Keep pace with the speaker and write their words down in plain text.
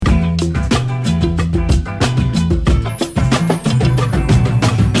Hello!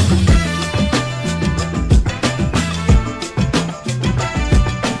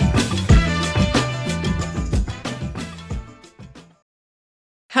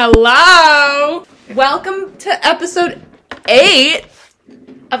 Welcome to episode 8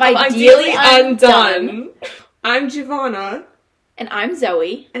 of Ideally Undone. I'm Giovanna. And I'm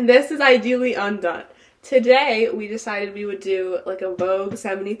Zoe. And this is Ideally Undone. Today, we decided we would do like a Vogue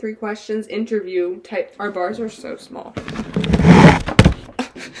 73 questions interview type. Our bars are so small.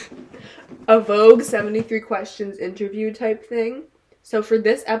 A Vogue 73 questions interview type thing. So for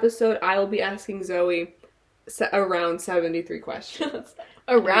this episode, I will be asking Zoe around 73 questions.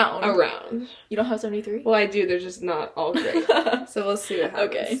 Around. You don't have 73? Well, I do. They're just not all great. So we'll see what happens.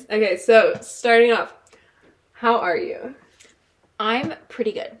 Okay. Okay, so starting off, how are you? I'm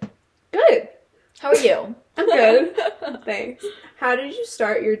pretty good. Good. How are you? I'm good. Thanks. How did you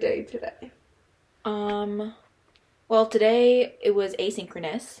start your day today? Well, today it was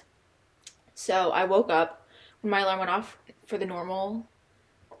asynchronous. So I woke up when my alarm went off for the normal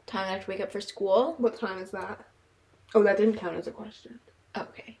time I have to wake up for school. What time is that? Oh, that didn't count as a question.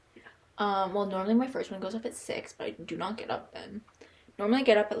 Okay. Well, normally my first one goes off at 6, but I do not get up then. Normally I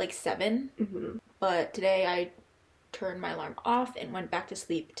get up at like 7, but today I turned my alarm off and went back to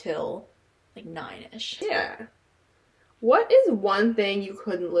sleep till like 9-ish. Yeah. What is one thing you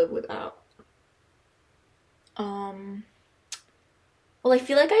couldn't live without? Well, I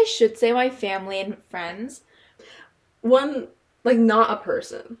feel like I should say my family and friends. One, like, not a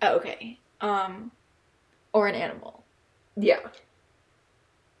person. Oh, okay. Or an animal. Yeah.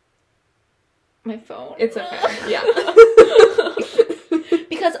 My phone. It's okay. Yeah.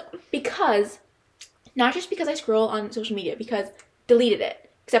 because not just because I scroll on social media, because deleted it,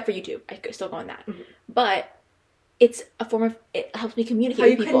 except for YouTube. I could still go on that. But it's a form of, it helps me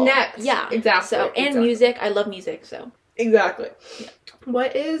communicate with people. How you connect. Yeah. Exactly. So, and exactly. music. I love music, so. Exactly. Yeah.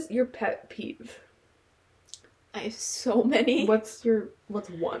 What is your pet peeve? I have so many. What's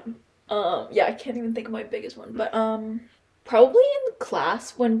one? Yeah, I can't even think of my biggest one, but, probably in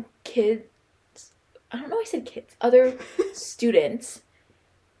class when kids, I don't know why I said kids, other students,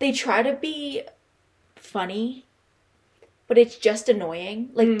 they try to be funny, but it's just annoying.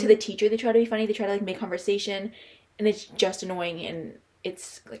 Like, to the teacher, they try to be funny, they try to, like, make conversation, and it's just annoying, and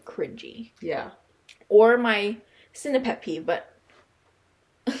it's, like, cringy. Yeah. Or this isn't a pet peeve, but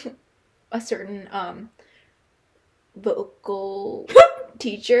a certain, vocal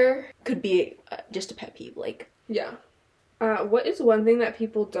teacher could be just a pet peeve, like. Yeah. What is one thing that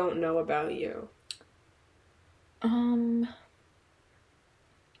people don't know about you?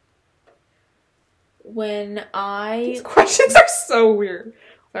 When These questions are so weird.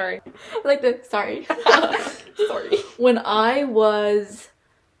 Sorry. Sorry. Sorry. When I was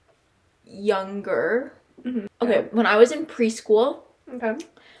younger, okay, when I was in preschool,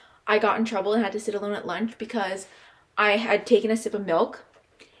 I got in trouble and had to sit alone at lunch because I had taken a sip of milk,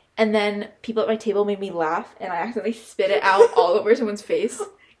 and then people at my table made me laugh, and I accidentally spit it out all over someone's face.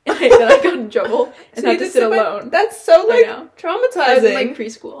 And then I got in trouble and had to sit alone. That's so, like, traumatizing. I was in, like,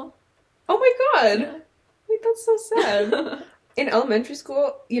 preschool. Oh my god. Yeah. Wait, that's so sad. In elementary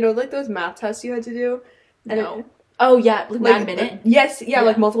school, you know, like, those math tests you had to do? No. Oh, yeah, like Mad Minute? Yes, yeah,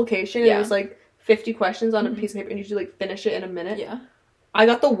 like, multiplication. Yeah. It was, like, 50 questions on a piece of paper, and you should, like, finish it in a minute. Yeah. I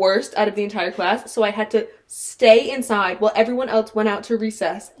got the worst out of the entire class, so I had to stay inside while everyone else went out to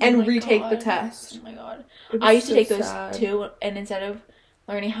recess and retake the test. Oh my god. I used to take those too, and instead of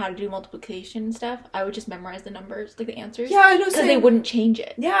learning how to do multiplication and stuff, I would just memorize the numbers, like the answers. Yeah, I know. Because they wouldn't change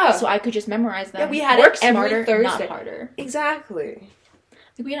it. Yeah. So I could just memorize them. Yeah, we had Work it every smarter, Thursday. not harder. Exactly.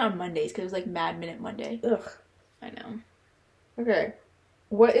 Like, we had it on Mondays because it was like Mad Minute Monday. Ugh. I know. Okay.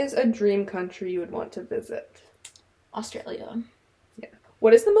 What is a dream country you would want to visit? Australia. Yeah.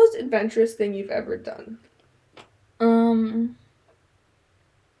 What is the most adventurous thing you've ever done?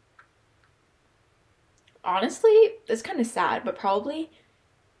 Honestly, it's kind of sad, but probably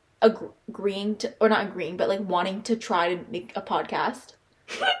agreeing to, or not agreeing, but like wanting to try to make a podcast.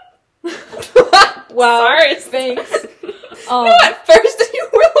 Wow. Sorry, thanks. No, at first you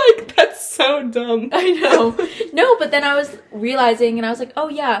were like, that's so dumb. I know. No, but then I was realizing, and I was like, oh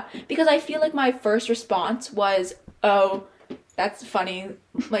yeah, because I feel like my first response was, oh, that's funny,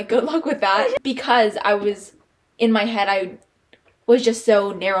 like, good luck with that. Because I was, in my head, I was just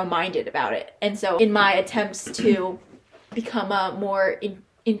so narrow-minded about it. And so in my attempts to become a more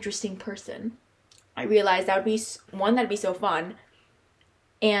interesting person, I realized that would be, that'd be so fun.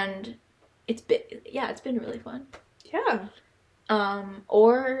 And it's been really fun. Yeah.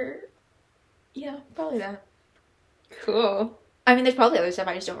 Or, yeah, probably that. Cool. I mean, there's probably other stuff,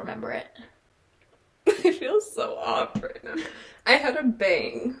 I just don't remember it. I feel so off right now. I had a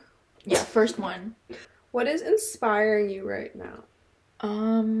bang. Yeah, first one. What is inspiring you right now? I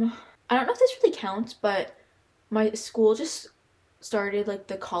don't know if this really counts, but my school just started, like,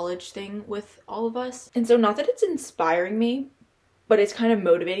 the college thing with all of us. And so not that it's inspiring me, but it's kind of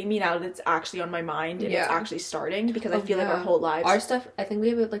motivating me now that it's actually on my mind and it's actually starting, because I feel like our whole lives... Our stuff, I think we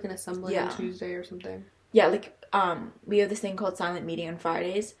have, like, an assembly on Yeah. Tuesday or something. Yeah, like, we have this thing called silent meeting on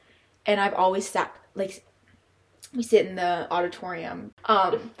Fridays, and I've always sat, like, we sit in the auditorium.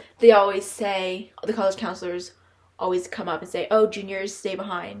 They always say, the college counselors always come up and say, oh, juniors, stay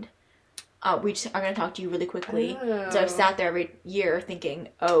behind. We just are going to talk to you really quickly. Oh. So I've sat there every year thinking,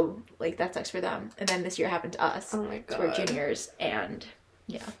 oh, like, that sucks for them. And then this year happened to us. Oh my god. So we're juniors, and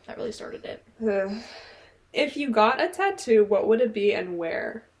yeah, that really started it. If you got a tattoo, what would it be and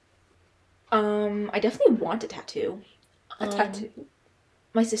where? I definitely want a tattoo. A tattoo?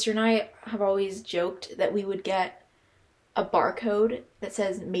 My sister and I have always joked that we would get a barcode that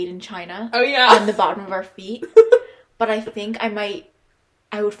says made in China Oh yeah. on the bottom of our feet. But I think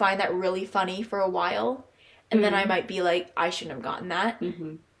I would find that really funny for a while. And then I might be like, I shouldn't have gotten that.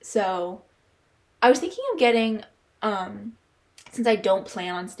 Mm-hmm. So I was thinking of getting, since I don't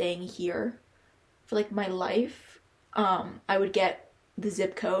plan on staying here for like my life, I would get the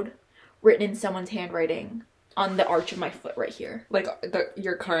zip code written in someone's handwriting on the arch of my foot right here. Like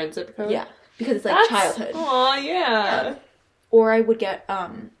your current zip code? Yeah, because it's like childhood. Aw, yeah. Or I would get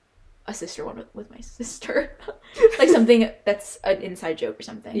a sister one with my sister. Like something that's an inside joke or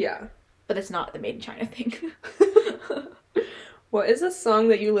something. Yeah. But it's not the Made in China thing. What is a song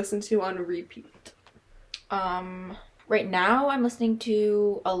that you listen to on repeat? Right now I'm listening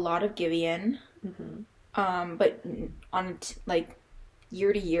to a lot of Giveon. Mm-hmm. But on like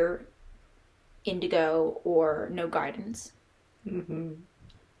year to year, Indigo or No Guidance. Mm-hmm.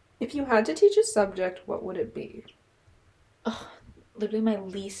 If you had to teach a subject, what would it be? Ugh, literally my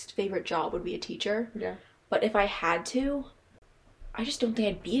least favorite job would be a teacher. Yeah. But if I had to, I just don't think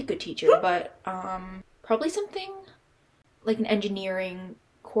I'd be a good teacher. But probably something like an engineering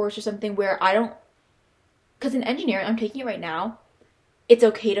course or something where I don't... Because in engineering, I'm taking it right now, it's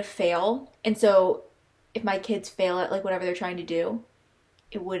okay to fail. And so if my kids fail at like whatever they're trying to do,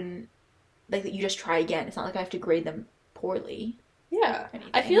 it wouldn't... Like, you just try again. It's not like I have to grade them poorly. Yeah.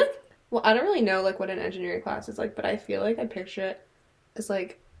 I feel like... Well, I don't really know, like, what an engineering class is like, but I feel like I picture it as,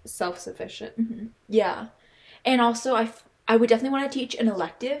 like, self-sufficient. Mm-hmm. Yeah. And also, I would definitely want to teach an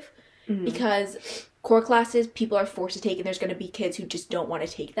elective because core classes, people are forced to take, and there's going to be kids who just don't want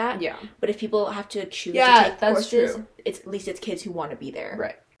to take that. Yeah. But if people have to choose to take courses, true. At least it's kids who want to be there.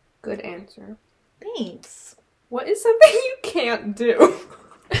 Right. Good answer. Thanks. What is something you can't do?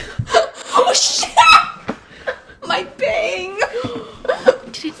 Oh, shit! My bang!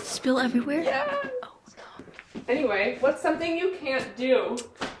 Did it spill everywhere? Yeah. Oh, no. Anyway, what's something you can't do?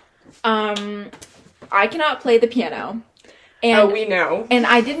 I cannot play the piano. And, we know. And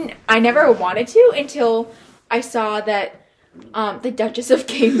I never wanted to until I saw that the Duchess of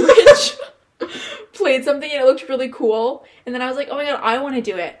Cambridge played something and it looked really cool. And then I was like, oh my god, I want to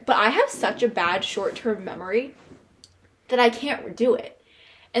do it. But I have such a bad short-term memory that I can't do it.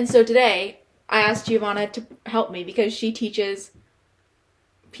 And so today, I asked Giovanna to help me because she teaches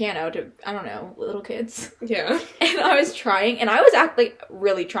piano to, I don't know, little kids. Yeah. And I was trying, and I was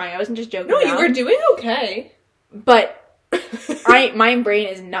really trying. I wasn't just joking around. You were doing okay. But my brain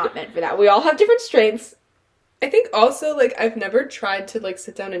is not meant for that. We all have different strengths. I think also, like, I've never tried to, like,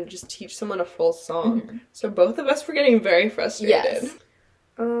 sit down and just teach someone a full song. Mm-hmm. So both of us were getting very frustrated.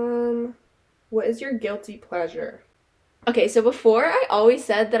 Yes. What is your guilty pleasure? Okay, so before I always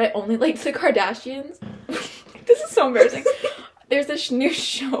said that I only liked the Kardashians. This is so embarrassing. There's this new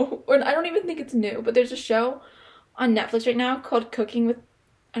show, or I don't even think it's new, but there's a show on Netflix right now called Cooking with...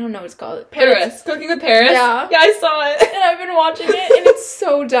 I don't know what it's called. Paris. Cooking with Paris? Yeah. Yeah, I saw it. And I've been watching it, and it's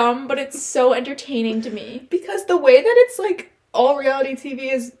so dumb, but it's so entertaining to me. Because the way that it's, like, all reality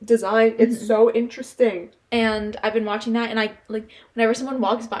TV is designed, it's so interesting. And I've been watching that, and I, like, whenever someone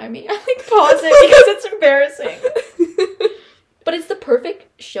walks by me, I, like, pause it because it's embarrassing. But it's the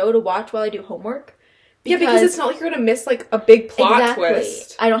perfect show to watch while I do homework. Because it's not like you're gonna miss, like, a big plot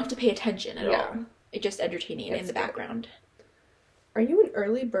twist. I don't have to pay attention at all. It's just entertaining in the background. Are you an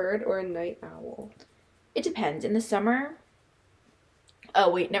early bird or a night owl? It depends. In the summer...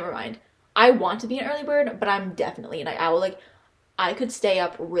 Oh, wait, never mind. I want to be an early bird, but I'm definitely a night owl. Like, I could stay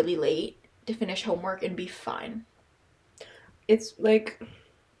up really late to finish homework and be fine. It's, like...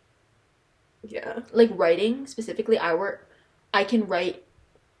 Yeah. Like, writing, specifically, I can write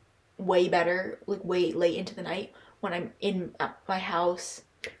way better, like, way late into the night. when I'm in at my house.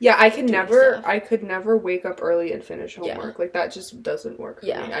 Yeah, I doing could never wake up early and finish homework. Yeah. Like, that just doesn't work for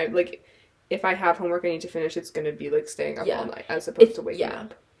Yeah. me. I, like, if I have homework I need to finish, it's gonna be, like, staying up all night as opposed to waking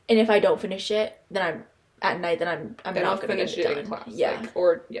up. And if I don't finish it, then I'm not gonna finish get it done. in class. Yeah.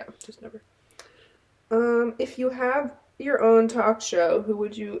 Like, just never. If you have your own talk show, who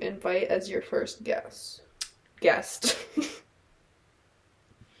would you invite as your first guest?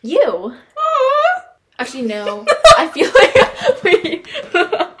 You. Aww. Actually, no. I feel like wait.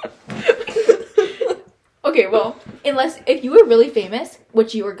 Okay, well, if you were really famous,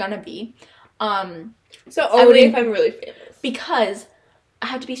 which you were gonna be, so only if I'm really famous. Because I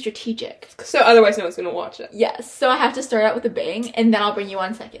have to be strategic. So otherwise no one's gonna watch it. Yes, so I have to start out with a bang, and then I'll bring you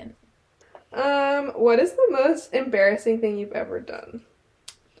on second. What is the most embarrassing thing you've ever done?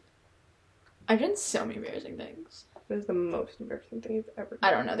 I've done so many embarrassing things. What is the most embarrassing thing you've ever done?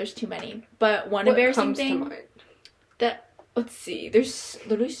 I don't know, there's too many. But what embarrassing comes thing to mind? Let's see, there's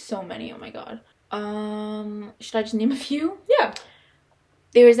literally so many, oh my god. Should I just name a few? Yeah.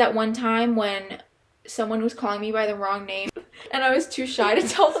 There was that one time when someone was calling me by the wrong name, and I was too shy to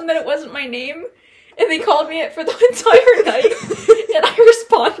tell them that it wasn't my name, and they called me it for the entire night, and I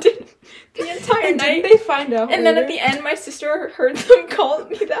responded the entire night. Didn't they find out And later? then at the end, my sister heard them call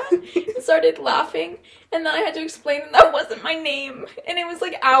me that, and started laughing, and then I had to explain that wasn't my name, and it was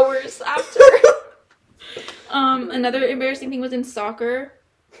like hours after. Another embarrassing thing was in soccer.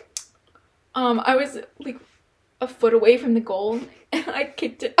 I was like a foot away from the goal, and I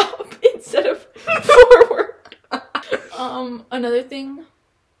kicked it up instead of forward. Another thing,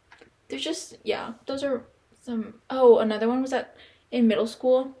 there's just, those are some. Oh, another one was in middle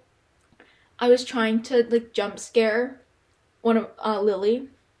school, I was trying to like jump scare one of Lily.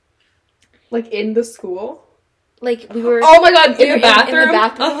 Like in the school? Like we were. Oh my god! In the bathroom. In the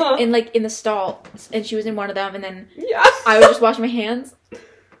bathroom, uh-huh. and like in the stall, and she was in one of them, and then yeah, I was just washing my hands,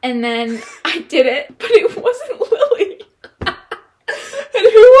 and then I did it, but it wasn't Lily. And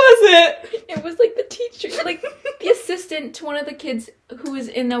who was it? It was like the teacher, like the assistant to one of the kids who was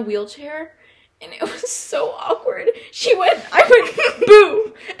in a wheelchair, and it was so awkward. I went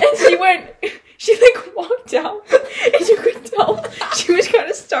boo, and she like walked out, and you could tell she was kind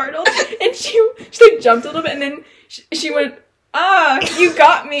of startled, and she like jumped a little bit, and then she went, you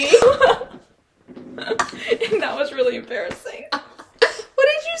got me. And that was really embarrassing. What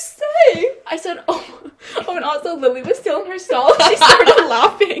did you say? I said, oh, and also Lily was still in her stall, and she started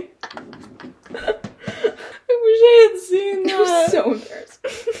laughing. I wish I had seen that. It was so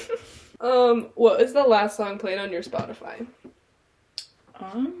embarrassing. What was the last song played on your Spotify?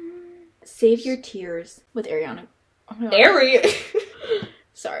 Save Your Tears with Ariana. Oh my God.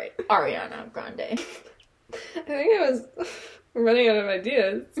 Sorry, Ariana Grande. I think I was running out of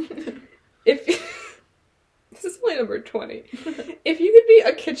ideas. This is my number 20. If you could be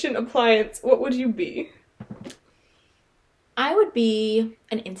a kitchen appliance, what would you be? I would be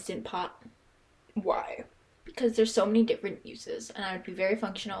an Instant Pot. Why? Because there's so many different uses, and I would be very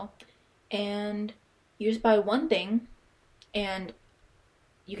functional. And you just buy one thing, and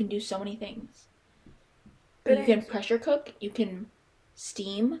you can do so many things. You can pressure cook, you can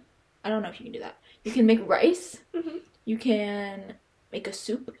steam. I don't know if you can do that. You can make rice. Mm-hmm. You can make a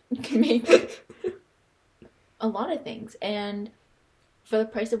soup. You can make a lot of things, and for the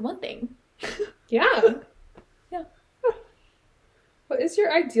price of one thing. Yeah. Yeah. What is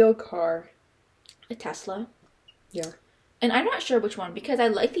your ideal car? A Tesla. Yeah. And I'm not sure which one, because I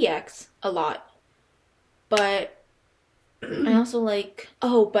like the X a lot. But I also like...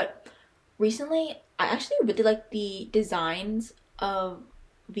 Oh, but recently, I actually really like the designs of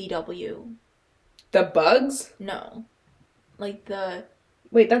VW. The Bugs? No. Like the...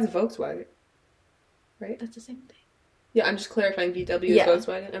 Wait, that's Volkswagen. Right? That's the same thing. Yeah, I'm just clarifying VW is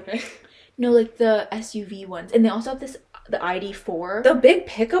Volkswagen. Okay. No, like the SUV ones. And they also have the ID4. The big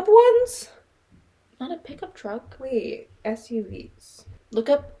pickup ones? Not a pickup truck. Wait, SUVs. Look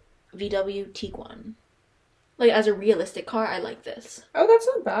up VW Tiguan. Like, as a realistic car, I like this. Oh, that's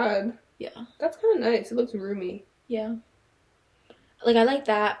not bad. Yeah. That's kind of nice. It looks roomy. Yeah. Like, I like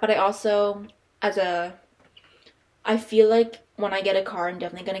that, but I also, I feel like when I get a car, I'm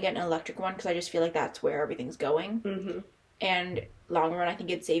definitely going to get an electric one, because I just feel like that's where everything's going. Mm-hmm. And long run, I think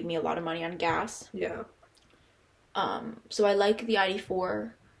it'd save me a lot of money on gas. Yeah. So I like the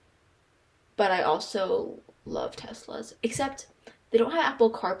ID4, but I also love Teslas. Except, they don't have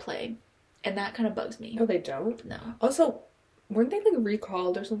Apple CarPlay, and that kind of bugs me. Oh, they don't? No. Also, weren't they, like,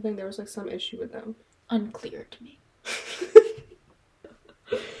 recalled or something? There was, like, some issue with them. Unclear to me.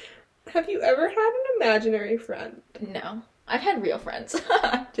 Have you ever had an imaginary friend? No. I've had real friends.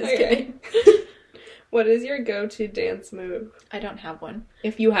 Just kidding. What is your go-to dance move? I don't have one.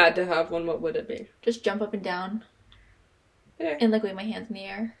 If you had to have one, what would it be? Just jump up and down. Yeah. And like wave my hands in the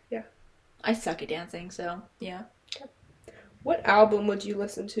air. Yeah. I suck at dancing, so yeah. What album would you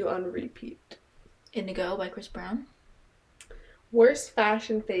listen to on repeat? Indigo by Chris Brown. Worst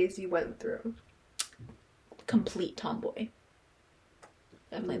fashion phase you went through? Complete tomboy.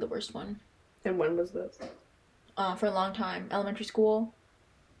 Definitely the worst one. And when was this? For a long time. Elementary school.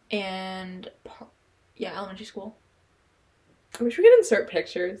 And elementary school. I wish we could insert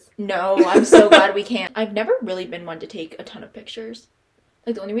pictures. No, I'm so glad we can't. I've never really been one to take a ton of pictures.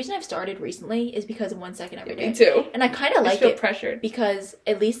 Like, the only reason I've started recently is because of 1 second every day. Me too. And I kind of like feel it. Pressured. Because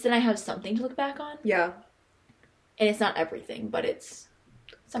at least then I have something to look back on. Yeah. And it's not everything, but it's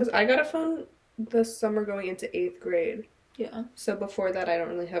something. Because I got a phone this summer going into 8th grade. Yeah. So before that, I don't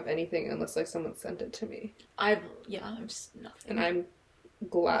really have anything unless, like, someone sent it to me. I've nothing. And I'm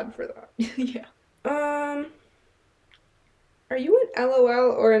glad for that. Yeah. Are you an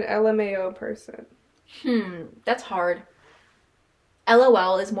LOL or an LMAO person? That's hard.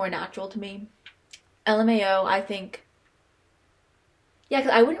 LOL is more natural to me. LMAO, I think... Yeah,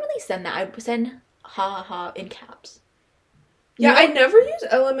 because I wouldn't really send that. I would send ha ha ha in caps. Yeah, I never use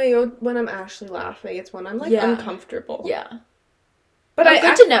LMAO when I'm actually laughing. It's when I'm, like, uncomfortable. Yeah. But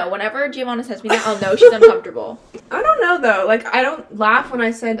good to know. Whenever Giovanna sends me that, I'll know she's uncomfortable. I don't know, though. Like, I don't laugh when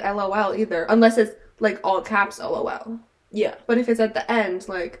I send LOL either. Unless it's, like, all caps LOL. Yeah. But if it's at the end,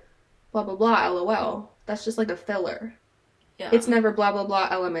 like, blah, blah, blah, LOL, that's just, like, a filler. Yeah. It's never blah, blah, blah,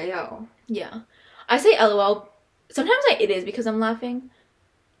 LMAO. Yeah. I say LOL. Sometimes it is because I'm laughing.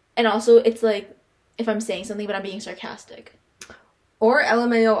 And also, it's, like, if I'm saying something, but I'm being sarcastic. Or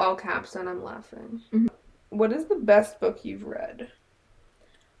LMAO all caps, and I'm laughing. Mm-hmm. What is the best book you've read?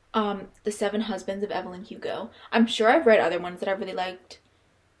 The Seven Husbands of Evelyn Hugo. I'm sure I've read other ones that I really liked.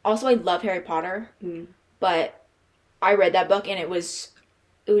 Also, I love Harry Potter. But I read that book, and it was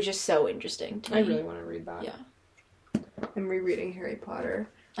just so interesting to me. I really want to read that. Yeah. I'm rereading Harry Potter.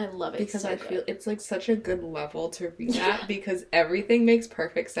 I love it. Because so I good. feel it's, like, such a good level to read that because everything makes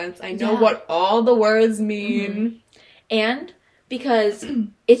perfect sense. I know what all the words mean. Mm-hmm. And because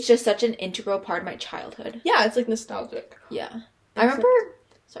it's just such an integral part of my childhood. Yeah, it's, like, nostalgic. Yeah. I remember...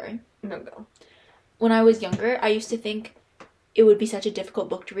 Sorry. No, go. When I was younger, I used to think it would be such a difficult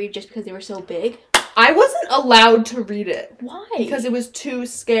book to read just because they were so big. I wasn't allowed to read it. Why? Because it was too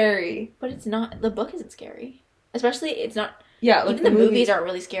scary. But it's not... The book isn't scary. Especially, it's not... Yeah, like, even the movies aren't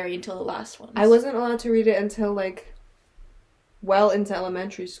really scary until the last ones. I wasn't allowed to read it until, like, well into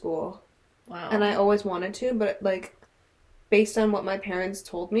elementary school. Wow. And I always wanted to, but, like, based on what my parents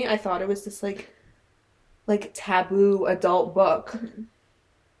told me, I thought it was this, like taboo adult book. Mm-hmm.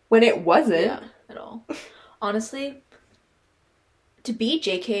 When it wasn't. Yeah, at all. Honestly, to be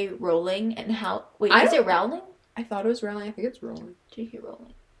J.K. Rowling and how... Wait, is it Rowling? I thought it was Rowling. I think it's Rowling. J.K.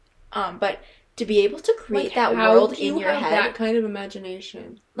 Rowling. But to be able to create that world in your head... that kind of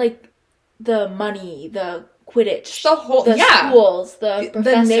imagination? Like, the money, the Quidditch, the whole... the schools, the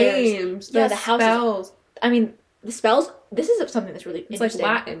professors. The names, the spells. Houses. I mean, the spells... This is something that's really interesting. It's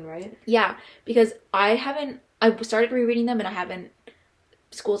like Latin, right? Yeah, because I started rereading them and I haven't...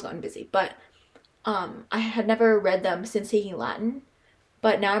 School's gotten busy, but I had never read them since taking Latin,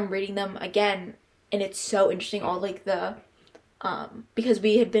 but now I'm reading them again, and it's so interesting. All like the because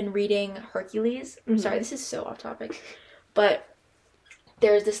we had been reading Hercules. Mm-hmm. Sorry, this is so off topic, but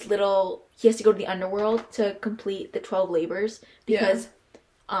there's this little... He has to go to the underworld to complete the 12 labors because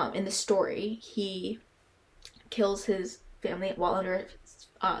in the story he kills his family while under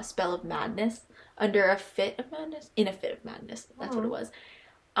a spell of madness, in a fit of madness. That's what it was.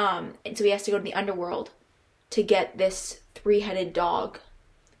 And so he has to go to the underworld to get this 3-headed dog,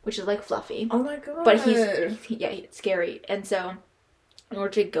 which is like Fluffy. Oh my god. But it's scary. And so in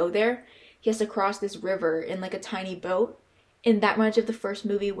order to go there, he has to cross this river in like a tiny boat. And that reminds me of the first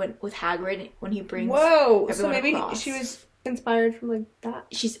movie with Hagrid when he brings everyone so maybe across. She was inspired from like that.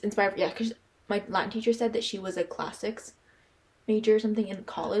 She's inspired, yeah, because my Latin teacher said that she was a classics major or something in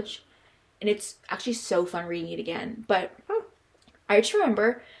college. And it's actually so fun reading it again. But I just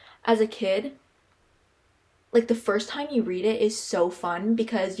remember, as a kid, like, the first time you read it is so fun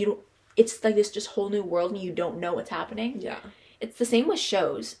because it's like this just whole new world and you don't know what's happening. Yeah. It's the same with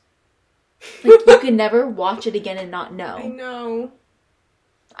shows. Like, you can never watch it again and not know. I know.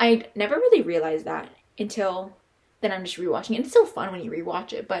 I never really realized that until then. I'm just rewatching it. It's still fun when you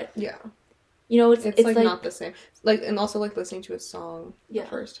rewatch it, but... Yeah. You know, it's like not the same. Like, and also, like, listening to a song the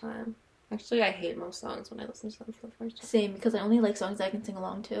first time. Actually, I hate most songs when I listen to them for the first time. Same, because I only like songs I can sing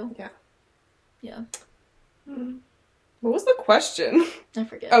along to. Yeah. Yeah. What was the question? I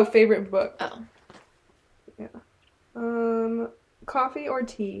forget. Oh, favorite book. Oh. Coffee or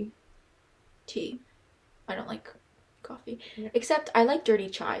tea? Tea. I don't like coffee. Yeah. Except I like dirty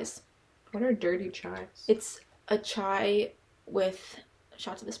chais. What are dirty chais? It's a chai with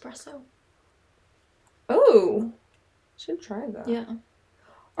shots of espresso. Oh, should try that. Yeah.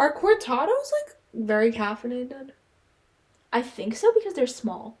 Are cortados like very caffeinated? I think so because they're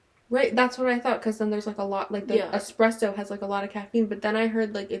small. Right, that's what I thought, because then there's like a lot, like the espresso has like a lot of caffeine, but then I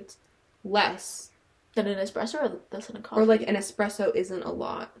heard like it's less. Than an espresso or less than a coffee? Or like an espresso isn't a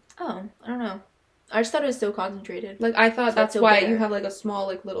lot. Oh, I don't know. I just thought it was so concentrated. Like I thought that's so why bitter. you have like a small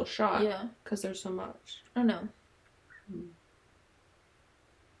like little shot. Yeah. Because there's so much. I don't know.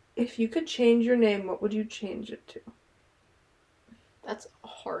 If you could change your name, what would you change it to? That's a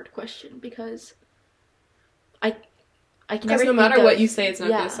hard question because I can Because never no matter think what of- you say, it's not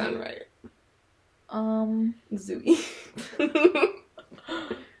yeah. gonna sound right. Zooey.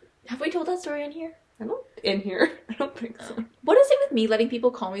 Have we told that story in here? I don't think so. What is it with me letting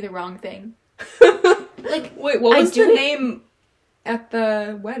people call me the wrong thing? Like, wait, what I was do the it- name at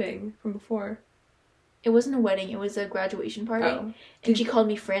the wedding from before? It wasn't a wedding, it was a graduation party. Oh. And she called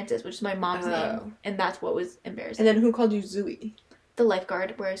me Frances, which is my mom's Oh. name. And that's what was embarrassing. And then who called you Zooey? The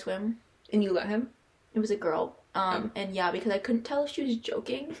lifeguard where I swim. And you let him? It was a girl. And yeah, because I couldn't tell if she was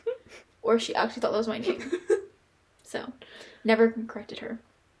joking or if she actually thought that was my name. So, never corrected her.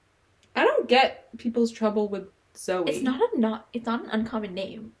 I don't get people's trouble with Zoe. It's not an uncommon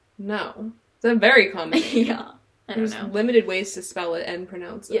name. No. It's a very common name. Yeah. I don't There's know. limited ways to spell it and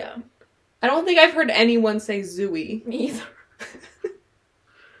pronounce it. Yeah. I don't think I've heard anyone say Zooey. Me either.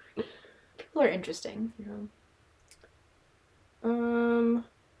 People are interesting. Yeah.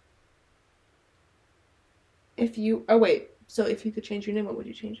 If you could change your name, what would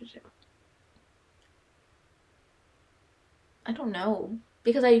you change it to? I don't know.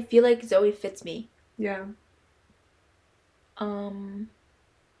 Because I feel like Zoe fits me. Yeah. I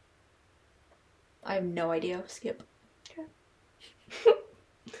have no idea. Skip. Okay.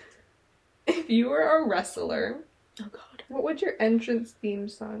 If you were a wrestler, Oh god. what would your entrance theme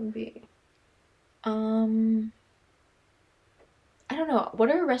song be? I don't know. What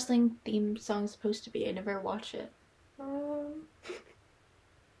are wrestling theme songs supposed to be? I never watch it. How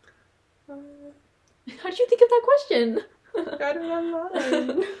did you think of that question? Got it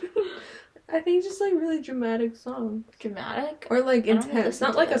online. I think just like really dramatic songs. Dramatic? Or like I don't intense. listen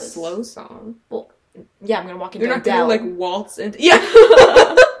Not to like a those. slow song. Well, yeah, I'm gonna walk into You're a not gonna dell. like waltz into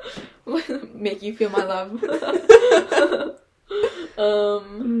yeah. Make you feel my love. I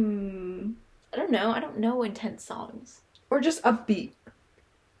don't know. I don't know intense songs. Or just upbeat.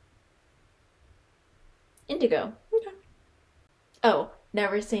 Indigo. Okay. Oh,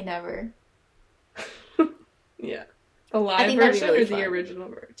 Never Say Never. Yeah. The I live think that'd be version really or the fun. original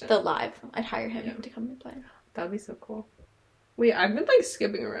version? The live. I'd hire him Yeah. to come and play. That'd be so cool. Wait, I've been like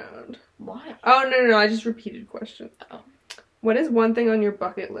skipping around. Why? Oh, no, I just repeated questions. Oh. What is one thing on your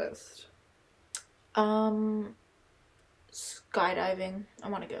bucket list? Skydiving. I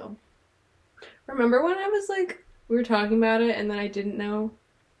want to go. Remember when I was like, we were talking about it and then I didn't know?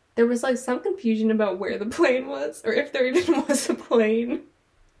 There was like some confusion about where the plane was or if there even was a plane.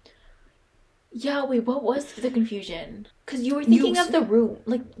 Yeah, wait, what was the confusion? Because you were thinking of the room,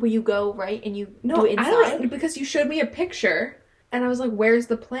 like, where you go, right? And you do it inside? I don't, because you showed me a picture and I was like, where's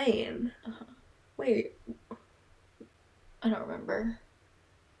the plane? Uh-huh. Wait. I don't remember.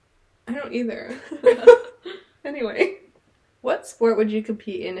 I don't either. Anyway. What sport would you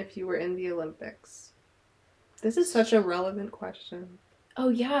compete in if you were in the Olympics? This is such a relevant question. Oh,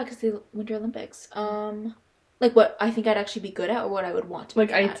 yeah, because the Winter Olympics. Like, what I think I'd actually be good at or what I would want to be Like,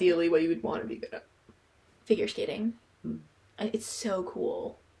 good at. ideally, what you would want to be good at. Figure skating. Hmm. It's so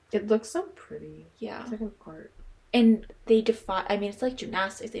cool. It looks so pretty. Yeah. It's like an art. And they defy, I mean, it's like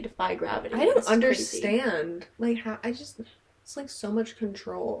gymnastics. They defy gravity. I don't It's crazy. understand. Like, how, it's like so much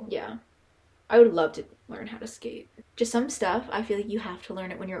control. Yeah. I would love to learn how to skate. Just some stuff, I feel like you have to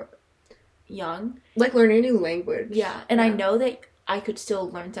learn it when you're young. Like learning a new language. Yeah. And I know that I could still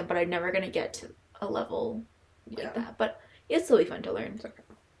learn some, but I'm never going to get to a level like that. But it's still be fun to learn. It's okay.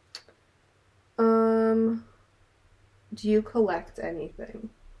 Do you collect anything?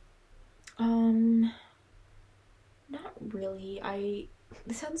 Not really.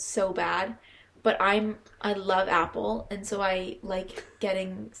 This sounds so bad, but I love Apple, and so I like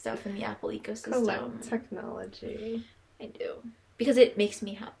getting stuff in the Apple ecosystem. Collect technology. I do. Because it makes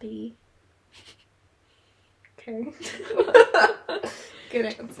me happy. Okay. Good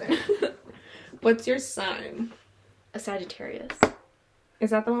answer. What's your sign? A Sagittarius.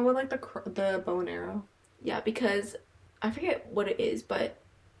 Is that the one with like the bow and arrow? Yeah, because I forget what it is, but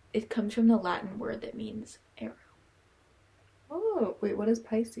It comes from the Latin word that means arrow. Oh, wait, what is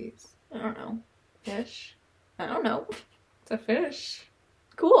Pisces? I don't know. Fish? I don't know. It's a fish.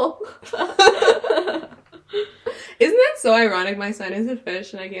 Cool. Isn't that so ironic? My son is a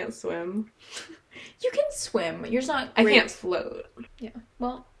fish and I can't swim. You can swim. You're just not I great. can't float. Yeah.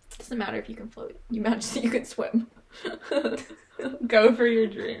 Well, it doesn't matter if you can float. You match that you can swim. Go for your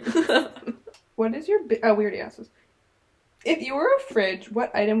dreams. What is your... Oh, we already asked this. If you were a fridge,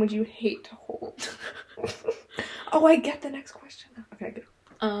 what item would you hate to hold? Oh, I get the next question. Okay,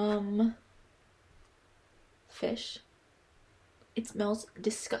 go. Fish. It smells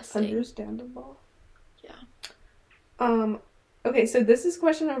disgusting. Understandable. Yeah. Okay, so this is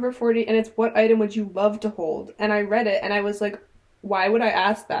question number 40, and it's what item would you love to hold? And I read it, and I was like, why would I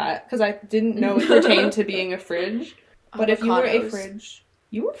ask that? Because I didn't know it pertained to being a fridge. But if you were a fridge...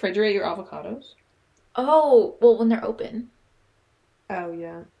 You refrigerate your avocados? Oh, well, when they're open. Oh,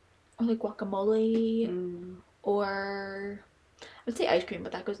 yeah. Or like guacamole. Or... I would say ice cream,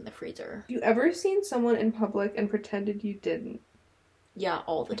 but that goes in the freezer. You ever seen someone in public and pretended you didn't? Yeah,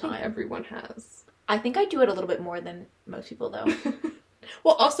 all the time. I think everyone has. I think I do it a little bit more than most people, though.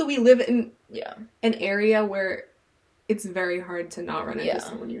 Well, also, we live in an area where it's very hard to not run into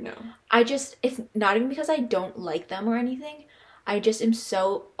someone you know. It's not even because I don't like them or anything. I just am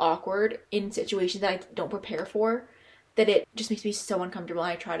so awkward in situations that I don't prepare for that it just makes me so uncomfortable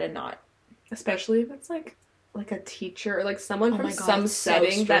and I try to not. Especially if it's like a teacher or like someone from some so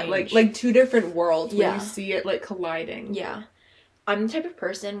setting that like two different worlds when you see it like colliding. Yeah. I'm the type of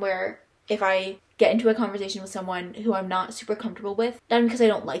person where if I get into a conversation with someone who I'm not super comfortable with, not because I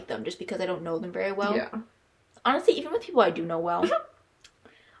don't like them, just because I don't know them very well. Yeah. Honestly, even with people I do know well,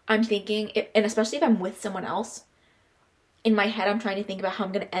 I'm thinking, and especially if I'm with someone else, in my head I'm trying to think about how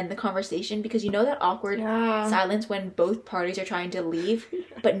I'm going to end the conversation, because you know that awkward silence when both parties are trying to leave,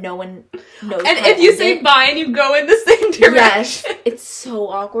 but no one knows. And if you say bye and you go in the same direction. Yes, it's so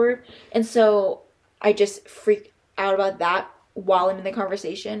awkward. And so I just freak out about that while I'm in the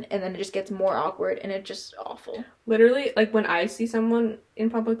conversation, and then it just gets more awkward, and it's just awful. Literally, like, when I see someone in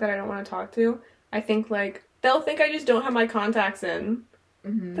public that I don't want to talk to, I think, like, they'll think I just don't have my contacts in.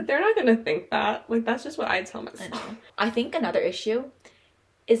 Mm-hmm. But they're not gonna think that. Like, that's just what I tell myself. I think another issue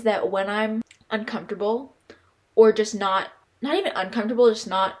is that when I'm uncomfortable, or just not even uncomfortable, just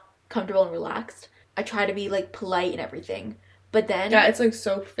not comfortable and relaxed, I try to be, like, polite and everything. But then... Yeah, it's, like,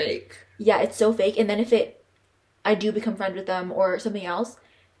 so fake. Yeah, it's so fake. And then if I do become friends with them or something else,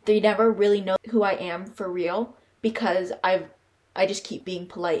 they never really know who I am for real, because I just keep being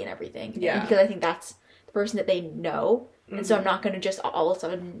polite and everything. Yeah. And because I think that's the person that they know. And so I'm not going to just all of a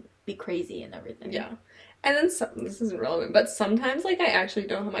sudden be crazy and everything. Yeah. And then this isn't relevant, but sometimes, like, I actually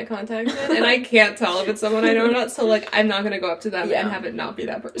don't have my contacts in, and I can't tell if it's someone I know or not, so, like, I'm not going to go up to them and have it not be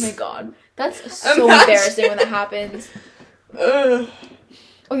that person. Oh my god. That's so embarrassing when that happens. Ugh.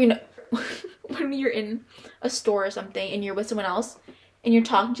 Or, you know, when you're in a store or something, and you're with someone else, and you're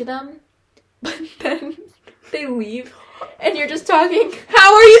talking to them, but then they leave. And you're just talking.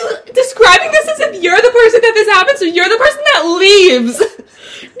 How are you describing this as if you're the person that this happens to? You're the person that leaves.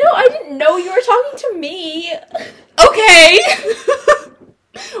 No, I didn't know you were talking to me. Okay.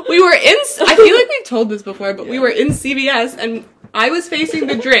 We were in... I feel like we've told this before, but we were in CVS, and I was facing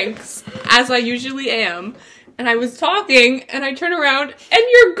the drinks, as I usually am. And I was talking, and I turn around, and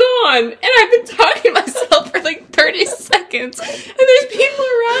you're gone. And I've been talking to myself for like 30 seconds. And there's people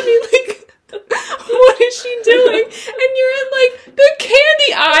around me like... What is she doing? And you're in, like, the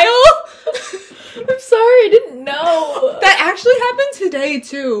candy aisle. I'm sorry, I didn't know. That actually happened today,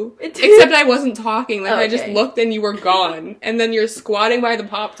 too. It did? Except I wasn't talking. Like, okay. I just looked and you were gone. And then you're squatting by the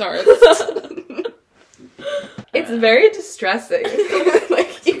Pop-Tarts. It's very distressing.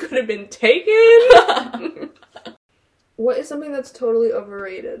 Like, you could have been taken. What is something that's totally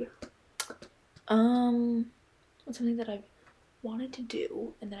overrated? What's something that I've wanted to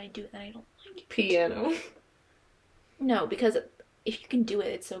do, and then I do it, and I don't like it. Piano. No, because if you can do it,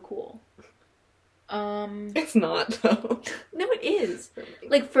 it's so cool. It's not, though. No, it is.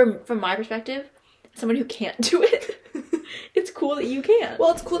 Like, from my perspective, someone who can't do it, it's cool that you can.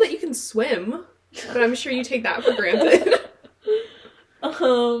 Well, it's cool that you can swim, but I'm sure you take that for granted.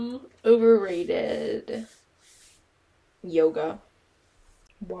 Overrated. Yoga.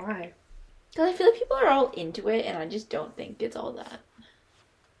 Why? Because I feel like people are all into it, and I just don't think it's all that.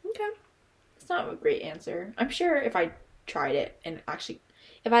 Okay. It's not a great answer. I'm sure if I tried it, and actually,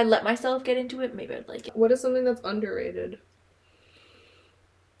 if I let myself get into it, maybe I'd like it. What is something that's underrated?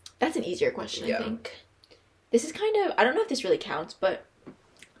 That's an easier question, I think. This is kind of, I don't know if this really counts, but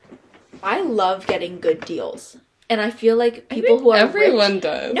I love getting good deals. And I feel like people who are everyone rich,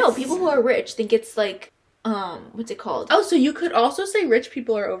 does. No, people who are rich think it's like, what's it called? Oh, so you could also say rich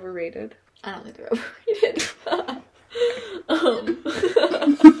people are overrated. I don't think they're overrated.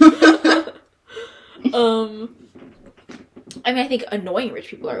 I mean, I think annoying rich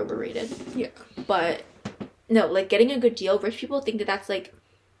people are overrated. Yeah. But, no, like, getting a good deal, rich people think that that's, like,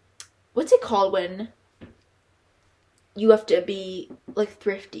 what's it called when you have to be, like,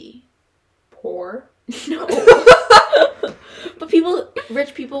 thrifty? Poor? No. But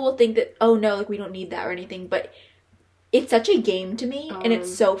rich people will think that, oh, no, like, we don't need that or anything. But it's such a game to me, and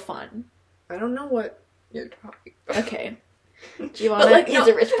it's so fun. I don't know what you're talking about. Okay. Giovanna is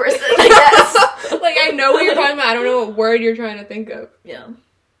a rich person, I guess. Like, I know what you're talking about. I don't know what word you're trying to think of. Yeah.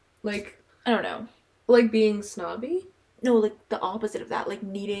 Like... I don't know. Like being snobby? No, like the opposite of that. Like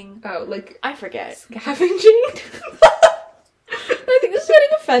needing... Oh, like... I forget. Scavenging? I think this is getting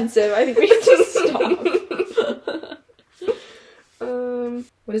offensive. I think we need to stop.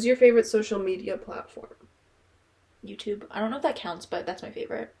 What is your favorite social media platform? YouTube. I don't know if that counts, but that's my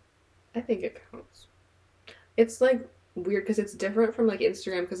favorite. I think it counts. It's like weird because it's different from like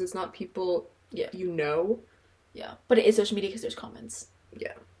Instagram because it's not people you know. Yeah. But it is social media because there's comments.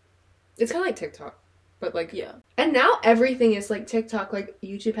 Yeah. It's kind of like TikTok. But like... Yeah. And now everything is like TikTok. Like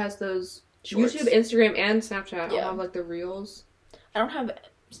YouTube has those... Shorts. YouTube, Instagram, and Snapchat all Yeah. have like the reels. I don't have...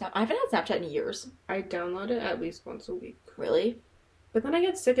 I haven't had Snapchat in years. I download it at least once a week. Really? But then I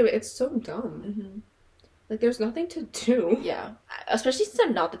get sick of it. It's so dumb. Mm-hmm. Like, there's nothing to do. Yeah. Especially since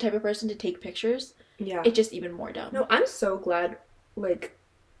I'm not the type of person to take pictures. Yeah. It's just even more dumb. No, I'm so glad, like,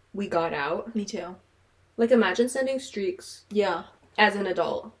 we got out. Me too. Like, imagine sending streaks. Yeah. As an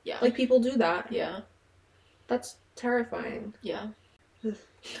adult. Yeah. Like, people do that. Yeah. That's terrifying. Yeah.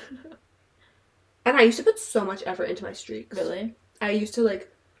 And I used to put so much effort into my streaks. Really? I used to, like,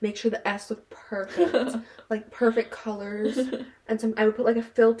 make sure the S looked perfect. Like, perfect colors. And I would put, like, a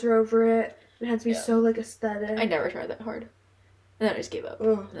filter over it. It had to be so, like, aesthetic. I never tried that hard. And then I just gave up.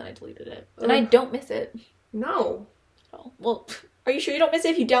 Ugh. And then I deleted it. And I don't miss it. No. Oh, well, are you sure you don't miss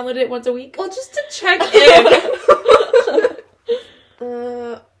it if you downloaded it once a week? Well, just to check in.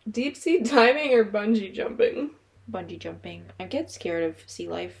 Deep sea diving or bungee jumping? Bungee jumping. I get scared of sea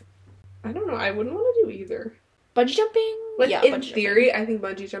life. I don't know. I wouldn't want to do either. Bungee jumping? Like, yeah, in theory, I think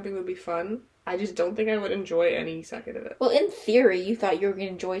bungee jumping would be fun. I just don't think I would enjoy any second of it. Well, in theory, you thought you were going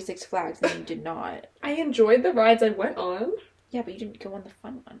to enjoy Six Flags, and you did not. I enjoyed the rides I went on. Yeah, but you didn't go on the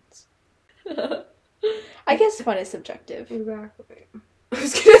fun ones. I guess fun is subjective. Exactly. I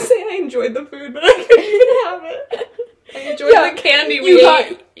was gonna say I enjoyed the food, but I couldn't even have it. I enjoyed the candy we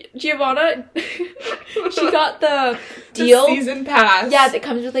ate. Giovanna, she got the deal. The season pass. Yeah, that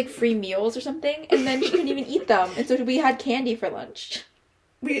comes with, like, free meals or something, and then she couldn't even eat them. And so we had candy for lunch.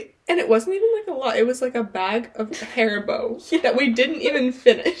 And it wasn't even, like, a lot. It was, like, a bag of Haribo that we didn't even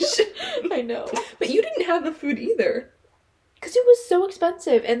finish. I know. But you didn't have the food either. Because it was so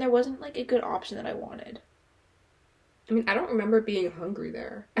expensive, and there wasn't, like, a good option that I wanted. I mean, I don't remember being hungry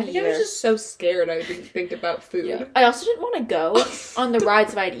there. I think I Either. was just so scared I didn't think about food. Yeah. I also didn't want to go on the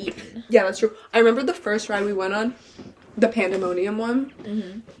rides that I'd eaten. Yeah, that's true. I remember the first ride we went on, the Pandemonium one.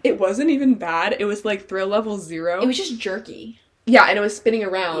 Mm-hmm. It wasn't even bad. It was, like, thrill level 0. It was just jerky. Yeah, and it was spinning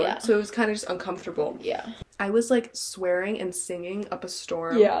around, Yeah. so it was kind of just uncomfortable. Yeah. I was, like, swearing and singing up a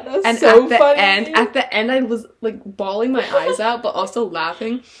storm. Yeah, that was and so funny. At the end, I was, like, bawling my eyes out, but also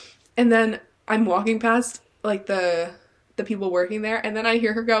laughing. And then I'm walking past, like, the people working there, and then I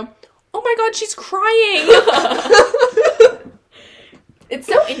hear her go, "Oh my god, she's crying!" It's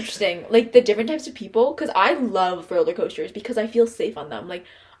so interesting, like, the different types of people, because I love roller coasters, because I feel safe on them. Like,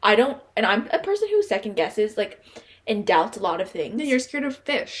 and I'm a person who second guesses, like, and doubts a lot of things. Yeah, you're scared of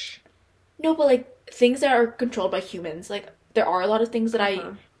fish. No, but, like, things that are controlled by humans. Like, there are a lot of things that I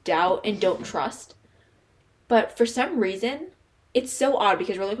doubt and don't trust. But for some reason, it's so odd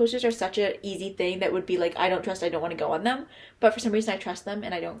because roller coasters are such an easy thing that would be like, I don't trust, I don't want to go on them. But for some reason, I trust them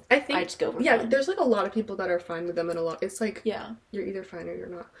and I just go for fun. There's, like, a lot of people that are fine with them and a lot. It's like, yeah, you're either fine or you're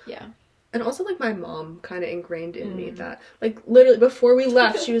not. Yeah. And also, like, my mom kind of ingrained in me that, like, literally before we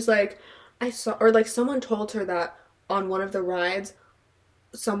left, she was like, someone told her that on one of the rides,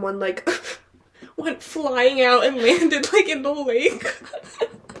 someone, like, went flying out and landed, like, in the lake.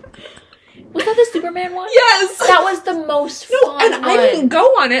 Was that the Superman one? Yes! That was the most fun and one. I didn't go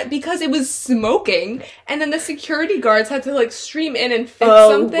on it because it was smoking, and then the security guards had to, like, stream in and fix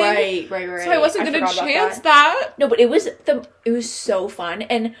something. Right. So I wasn't gonna chance that. No, but it was so fun,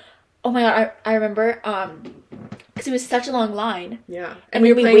 and oh my god, I remember, because it was such a long line. Yeah. And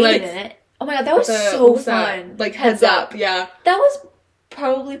we waited in it. Oh my god, that was so fun. Like, heads up, yeah. That was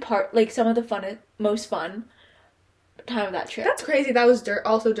probably some of the most fun. time of that trip. That's crazy. That was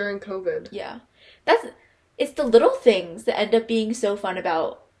also during COVID. Yeah. It's the little things that end up being so fun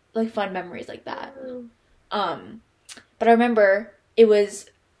about, like, fun memories like that. But I remember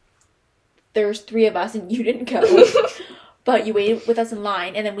there's 3 of us and you didn't go, but you waited with us in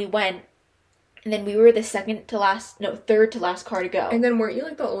line, and then we went, and then we were the third to last car to go. And then weren't you,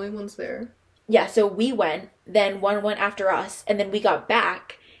 like, the only ones there? Yeah, so we went, then one went after us, and then we got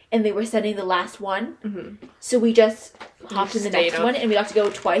back, and they were sending the last one. Mm-hmm. So we just hopped in the next one, and we got to go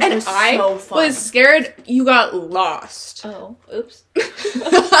twice. And it was so fun. I was scared you got lost. Oh, oops.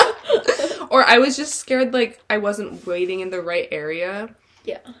 Or I was just scared, like, I wasn't waiting in the right area.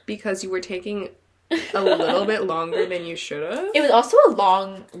 Yeah. Because you were taking a little bit longer than you should have. It was also a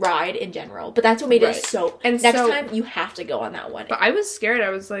long ride in general, but that's what made it so... And next time, you have to go on that one. But I was scared.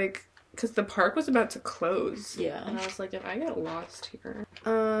 I was like... Because the park was about to close. Yeah. And I was like, if I get lost here...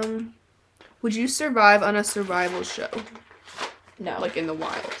 Would you survive on a survival show? No. Like, in the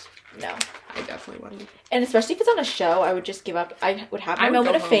wild? No. I definitely wouldn't. And especially if it's on a show, I would just give up. I would have my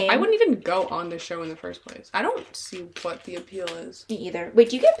moment of fame. I wouldn't even go on the show in the first place. I don't see what the appeal is. Me either. Wait,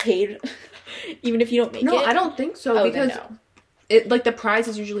 do you get paid even if you don't make it? No, I don't think so. Because the prize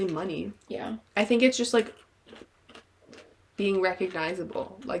is usually money. Yeah. I think it's just, like, being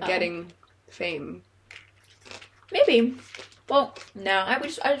recognizable. Like, getting fame. Maybe. Well, no. I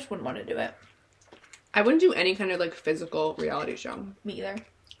just wouldn't want to do it. I wouldn't do any kind of, like, physical reality show. Me either.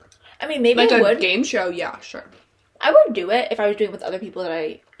 I mean, maybe like I would. Like a game show, yeah, sure. I would do it if I was doing it with other people that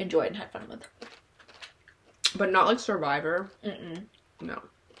I enjoyed and had fun with. But not like Survivor? Mm-mm. No.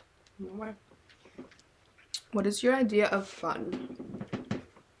 No way. What is your idea of fun?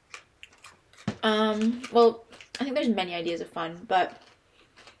 Well, I think there's many ideas of fun, but,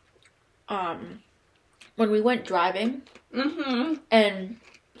 when we went driving, and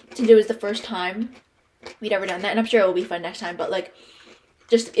since it was the first time we'd ever done that, and I'm sure it will be fun next time, but, like,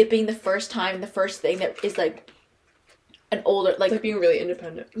 just it being the first time, the first thing that is, like, an older, like being really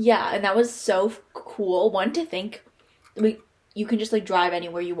independent. Yeah, and that was so cool. One, to think you can just, like, drive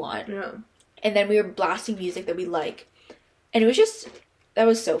anywhere you want. Yeah. And then we were blasting music that we like. And it was just, that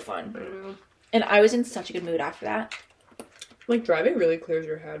was so fun. I know. And I was in such a good mood after that. Like, driving really clears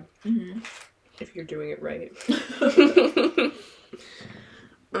your head. Mm-hmm. If you're doing it right.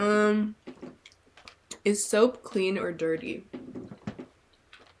 Is soap clean or dirty?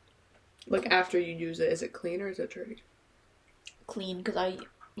 Like, after you use it, is it clean or is it dirty? Clean, because I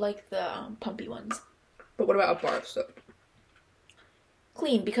like the pumpy ones. But what about a bar of soap?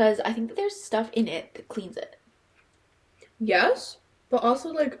 Clean, because I think that there's stuff in it that cleans it. Yes, but also,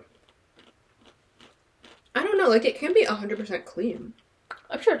 like, I don't know, like, it can be 100% clean.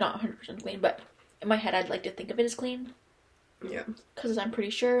 I'm sure it's not 100% clean, but in my head, I'd like to think of it as clean. Yeah. Because I'm pretty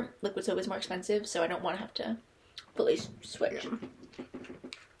sure liquid soap is more expensive, so I don't want to have to fully switch. Yeah.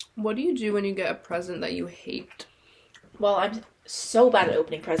 What do you do when you get a present that you hate? Well, I'm so bad at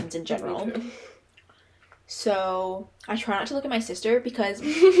opening presents in general. So I try not to look at my sister because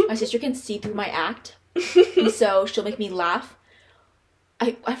my sister can see through my act. And so she'll make me laugh.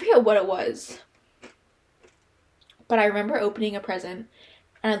 I forget what it was. But I remember opening a present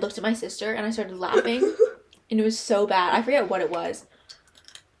and I looked at my sister and I started laughing. And it was so bad. I forget what it was.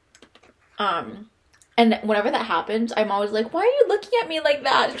 And whenever that happens, I'm always like, why are you looking at me like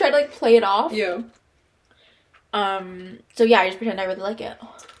that? To try to, like, play it off. Yeah. So yeah, I just pretend I really like it.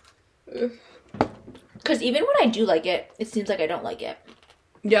 Because even when I do like it, it seems like I don't like it.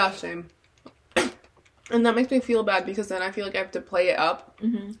 Yeah, same. And that makes me feel bad because then I feel like I have to play it up.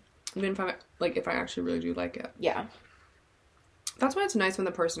 Mm-hmm. Even if I actually really do like it. Yeah. That's why it's nice when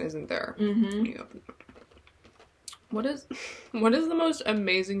the person isn't there. Mm-hmm. When you open it. What is the most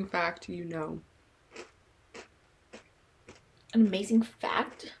amazing fact you know? An amazing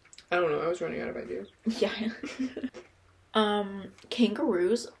fact? I don't know. I was running out of ideas. Yeah.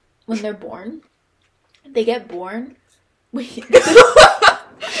 Kangaroos, when they're born, they get born. Wait. No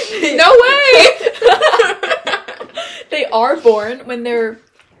way! They are born when they're,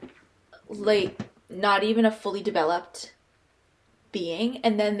 like, not even a fully developed being,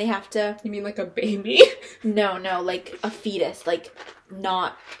 and then they have to... You mean like a baby? No, like a fetus, like,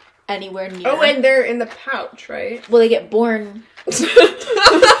 not anywhere near. Oh, and they're in the pouch, right? Well, they get born.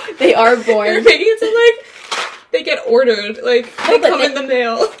 They are born. You're making it sound like they get ordered, like, they come in the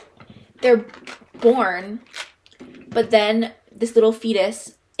mail. They're born, but then this little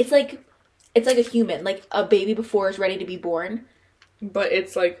fetus, it's like a human, like a baby before is ready to be born. But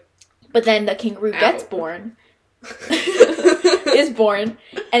it's like... But then the kangaroo gets born. Is born,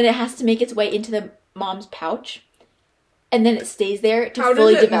 and it has to make its way into the mom's pouch, and then it stays there to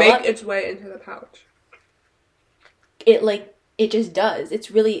fully develop. How does it make its way into the pouch? it just does.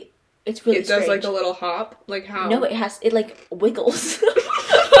 It's really It strange. does like a little hop? Like how? No, it like wiggles.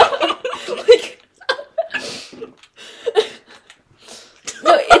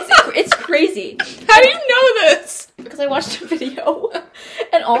 No, it's crazy. How do you know this? Because I watched a video.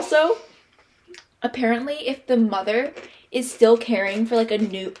 And also, apparently, if the mother is still caring for like a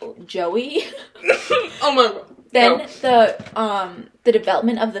new Joey, oh my god. then the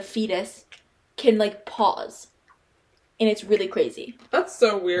development of the fetus can like pause. And it's really crazy. That's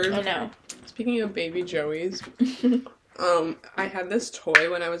so weird. I know. Speaking of baby Joeys, I had this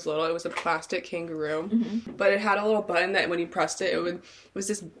toy when I was little. It was a plastic kangaroo, but it had a little button that when you pressed it, it was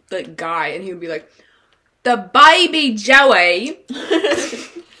this like guy, and he would be like, "The baby Joey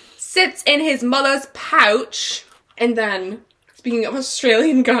sits in his mother's pouch." And then, speaking of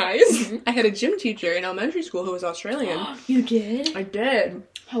Australian guys, I had a gym teacher in elementary school who was Australian. You did? I did.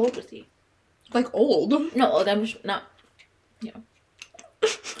 How old was he? Like old. No, I'm just not. Yeah.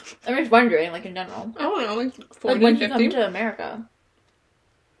 I'm just wondering, like in general. I don't know, like 40, Like when 50. he come to America.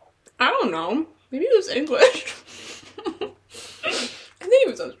 I don't know. Maybe it was English. I think it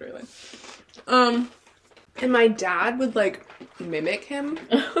was Australian. And my dad would like mimic him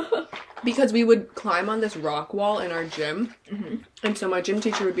because we would climb on this rock wall in our gym. And so my gym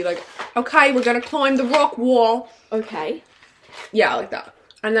teacher would be like, "Okay, we're gonna climb the rock wall." Okay. Yeah, like that.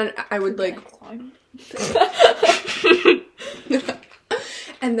 And then I would like Climb.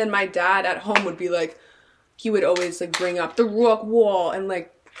 and then my dad at home would be like, he would always like bring up the rock wall and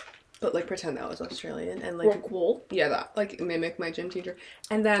like, but like pretend that was Australian and like Rock wall? Yeah, that like mimic my gym teacher.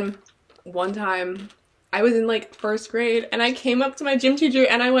 And then one time I was in like first grade and I came up to my gym teacher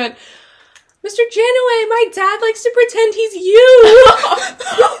and I went, "Mr. Janaway, my dad likes to pretend he's you."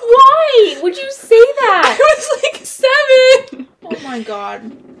 Why would you say that? I was like 7. Oh my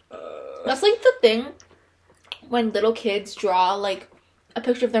god. That's like the thing when little kids draw like a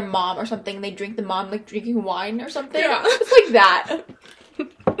picture of their mom or something, they drink the mom like drinking wine or something. Yeah. It's like that.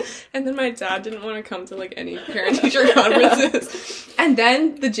 And then my dad didn't want to come to like any parent-teacher conferences. And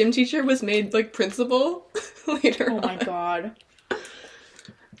then the gym teacher was made like principal later Oh on. my god.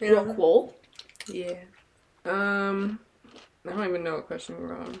 Yeah. Real cool. Yeah. I don't even know what question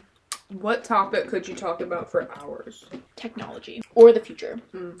we're on. What topic could you talk about for hours? Technology. Or the future.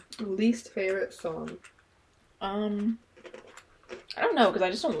 Least favorite song? I don't know, because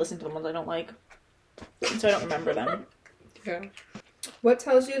I just don't listen to the ones I don't like. And so I don't remember them. Yeah. What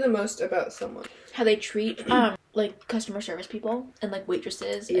tells you the most about someone? How they treat, like, customer service people and, like,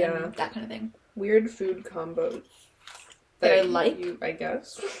 waitresses and that kind of thing. Weird food combos. That I like? I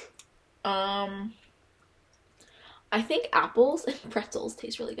guess. I think apples and pretzels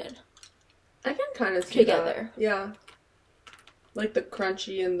taste really good. I can kind of see Together. that. Yeah. Like the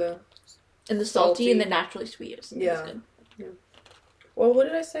crunchy and the... And the salty and the naturally sweet is good. Yeah. Well, what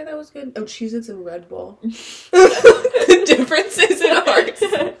did I say that was good? Oh, Cheez-Its and Red Bull. The differences in ours.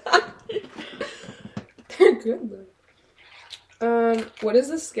 They're good, though. What is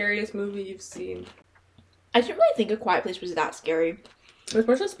the scariest movie you've seen? I didn't really think A Quiet Place was that scary. It was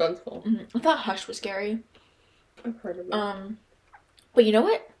more suspenseful. I thought Hush was scary. I've heard of it. But you know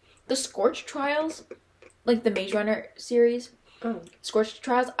what? The Scorch Trials, like the Maze Runner series, Scorch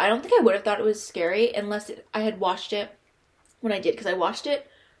Trials, I don't think I would have thought it was scary unless I had watched it when I did, because I watched it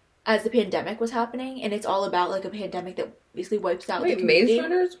as the pandemic was happening, and it's all about like a pandemic that basically wipes out the community. Maze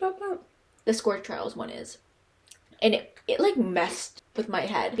Runner is about that? The Scorch Trials one is. And it like messed with my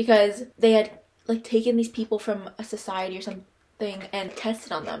head because they had like taken these people from a society or something and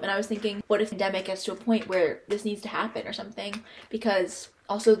tested on them. And I was thinking, what if the pandemic gets to a point where this needs to happen or something? Because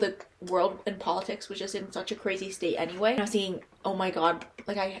also the world and politics was just in such a crazy state anyway. And I was thinking, oh my god,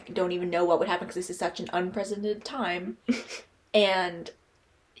 like I don't even know what would happen because this is such an unprecedented time. And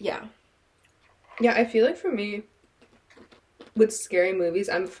yeah. Yeah, I feel like for me, with scary movies,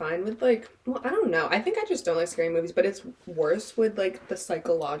 I'm fine with like, well, I don't know. I think I just don't like scary movies, but it's worse with like the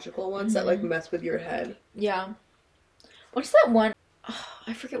psychological ones that like mess with your head. Yeah. What's that one? Oh,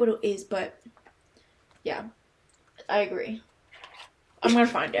 I forget what it is, but yeah, I agree. I'm gonna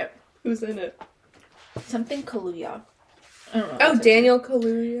find it. Who's in it? Something Kaluuya. I don't know. Oh, Daniel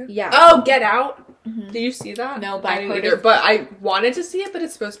Kaluuya? Yeah. Oh, Get Out? Did you see that? No, but I didn't either. But I wanted to see it, but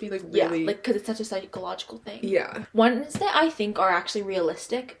it's supposed to be like really... Yeah, like because it's such a psychological thing. Yeah. Ones that I think are actually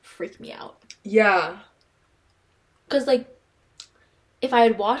realistic freak me out. Yeah. Because like, if I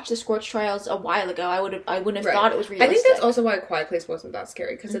had watched the Scorch Trials a while ago, I wouldn't have thought it was realistic. I think that's also why A Quiet Place wasn't that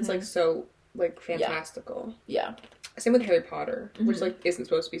scary, because it's like so like fantastical. Yeah. Same with Harry Potter, which like isn't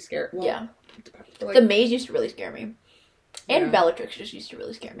supposed to be scary. Well, Yeah. But, like, The Maze used to really scare me. And Bellatrix just used to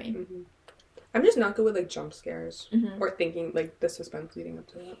really scare me. I'm just not good with, like, jump scares. Mm-hmm. Or thinking, like, the suspense leading up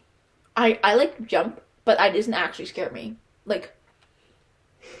to that. I like jump, but it doesn't actually scare me. Like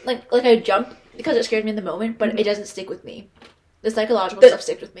I jump because it scares me in the moment, but it doesn't stick with me. The psychological stuff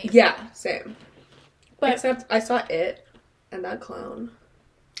sticks with me. Yeah, same. But except I saw It and that clown.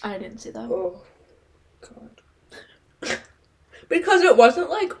 I didn't see that. Oh, God. Because it wasn't,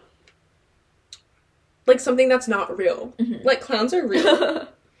 like something that's not real. Mm-hmm. Like, clowns are real.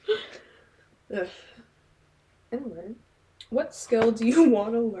 Ugh. Anyway, what skill do you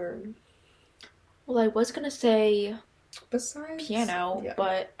want to learn? Well, I was gonna say Besides piano, yeah.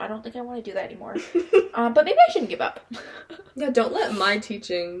 but I don't think I want to do that anymore. But maybe I shouldn't give up. Yeah, don't let my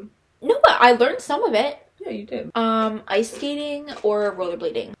teaching... No, but I learned some of it. Yeah, you did. Ice skating or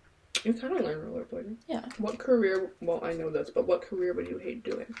rollerblading. You kind of learned rollerblading. Yeah. What career... Well, I know this, but what career would you hate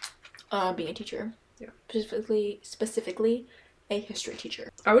doing? Being a teacher. Yeah. Specifically, a history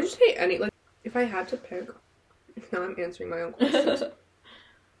teacher. I would just hate any... Like, if I had to pick... Now I'm answering my own questions.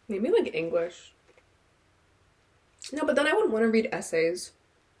 Maybe, like, English. No, but then I wouldn't want to read essays.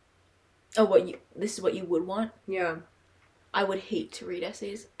 Oh, this is what you would want? Yeah. I would hate to read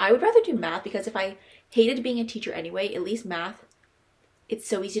essays. I would rather do math because if I hated being a teacher anyway, at least math, it's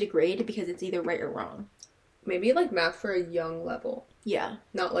so easy to grade because it's either right or wrong. Maybe, like, math for a young level. Yeah.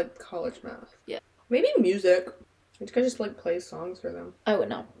 Not, like, college math. Yeah. Maybe music. I could just, like, play songs for them. I would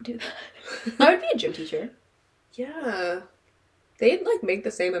not do that. I would be a gym teacher. Yeah. They'd, like, make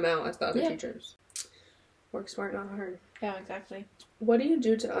the same amount as the other Yeah. teachers. Work smart, not hard. Yeah, exactly. What do you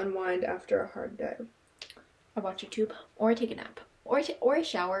do to unwind after a hard day? I watch YouTube, or I take a nap, or I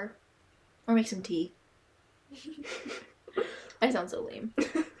shower, or make some tea. I sound so lame.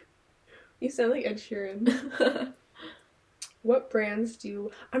 You sound like Ed Sheeran. What brands do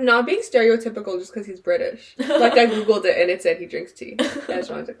you... I'm not being stereotypical just because he's British. Like, I googled it and it said he drinks tea. I just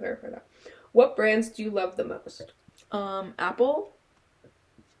wanted to clarify that. What brands do you love the most? Apple.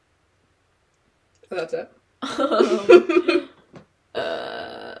 Oh, that's it.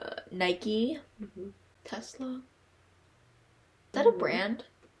 Nike. Mm-hmm. Tesla. Is that a brand?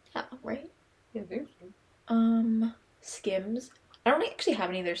 Yeah, right? Yeah, I think so. Skims. I don't actually have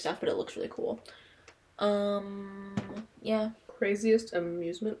any of their stuff, but it looks really cool. Yeah. Craziest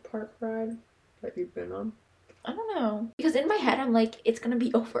amusement park ride that you've been on? I don't know. Because in my head, I'm like, it's gonna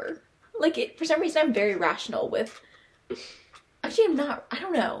be over. Like, for some reason, I'm very rational with... Actually, I'm not. I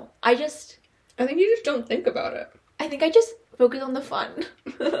don't know. I think you just don't think about it. I think I just focus on the fun.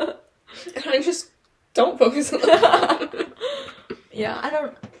 And I just don't focus on the fun.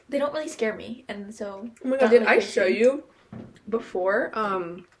 Yeah, they don't really scare me, and so... Oh my god, did I show you before,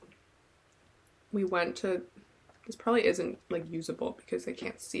 we went to... This probably isn't, like, usable because they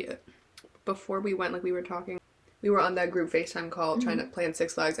can't see it. Before we went, like, we were talking... We were on that group FaceTime call trying to plan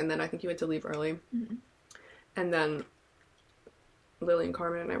Six Flags, and then I think you had to leave early. Mm-hmm. And then Lily and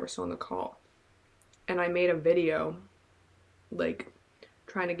Carmen and I were still on the call. And I made a video, like,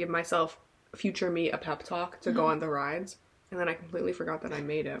 trying to give myself, future me, a pep talk to go on the rides. And then I completely forgot that I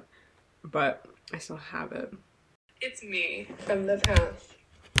made it. But I still have it. It's me from the past.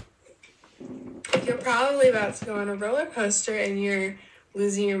 You're probably about to go on a roller coaster and you're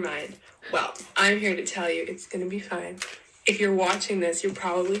losing your mind. Well, I'm here to tell you it's gonna be fine. If you're watching this, you're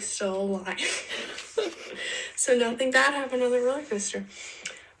probably still alive. So nothing bad happened on the roller coaster.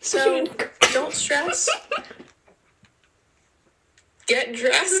 So don't stress. Get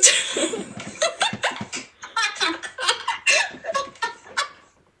dressed.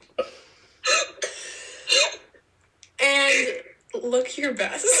 And look your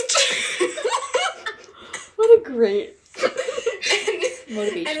best. What a great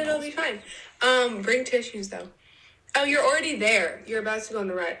motivation. And it'll be fine. Bring tissues though. Oh, you're already there. You're about to go on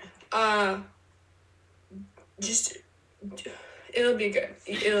the ride. It'll be good.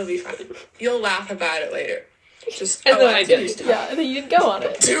 It'll be fine. You'll laugh about it later. Just and then I did. Yeah, and then you didn't go on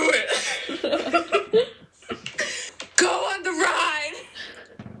it. Do it. Go on the ride.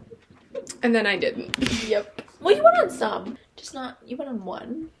 And then I didn't. Yep. Well, you went on some, just not. You went on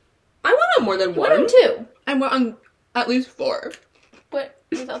one. I went on more than You one. went on two. I went on at least 4. What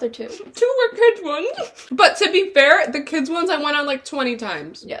were the other 2? 2 were kids ones. But to be fair, the kids ones I went on like 20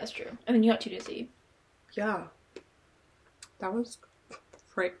 times. Yeah, that's true. And then you got 2 to see. Yeah. That was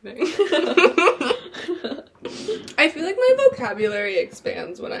frightening. I feel like my vocabulary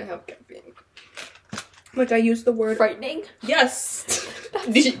expands when I have caffeine. Like, I use the word... Frightening? Yes.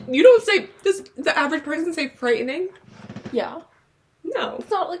 You don't say... Does the average person say frightening? Yeah. No. It's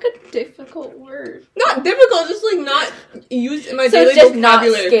not like a difficult word. Not difficult, just like not used in my So daily it's just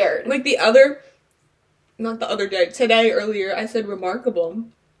vocabulary. not scared. Like not the other day, today, earlier, I said remarkable.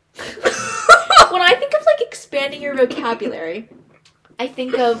 When I think of, like, expanding your vocabulary, I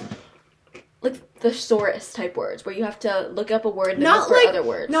think of, like, thesaurus type words, where you have to look up a word and look for other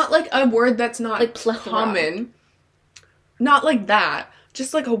words. Not like a word that's not like plethora. common. Not like that.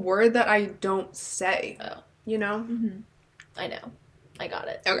 Just like a word that I don't say. Oh. You know? Mm-hmm. I know. I got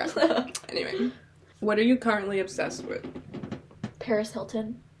it. Okay. Anyway. What are you currently obsessed with? Paris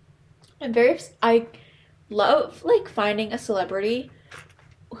Hilton. I love, like, finding a celebrity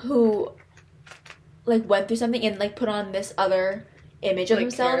who, like, went through something and, like, put on this other image of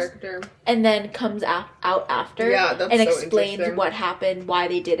themselves. Character. And then comes out after. Yeah, that's and so explains what happened, why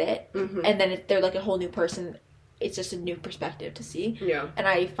they did it. Mm-hmm. And then they're, like, a whole new person. It's just a new perspective to see. Yeah. And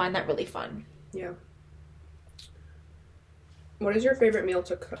I find that really fun. Yeah. What is your favorite meal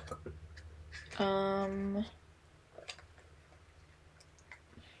to cook?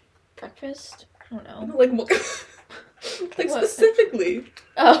 Breakfast? I don't know. Like what? Like what? Specifically.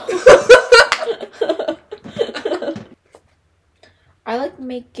 Oh. I like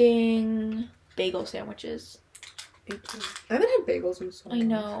making bagel sandwiches. I haven't had bagels in so long. I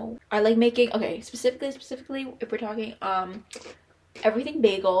know. I like making, okay, specifically, if we're talking, everything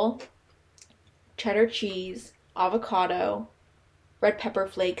bagel, cheddar cheese, avocado, red pepper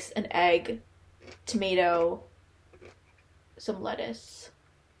flakes, an egg, tomato, some lettuce.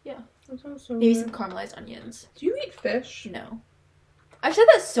 Yeah. That sounds so Maybe good. some caramelized onions. Do you eat fish? No. I've said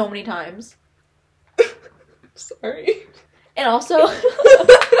that so many times. Sorry. And also,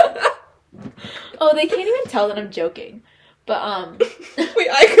 oh, they can't even tell that I'm joking. But, wait,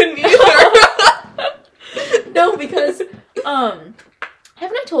 I couldn't either. No, because, haven't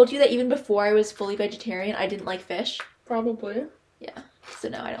I told you that even before I was fully vegetarian, I didn't like fish? Probably. Yeah. So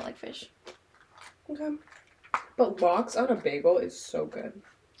no, I don't like fish. Okay. But lox on a bagel is so good.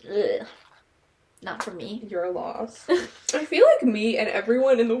 Ugh. Not for me. You're a loss. I feel like me and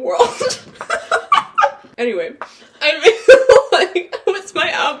everyone in the world. Anyway, I feel like what's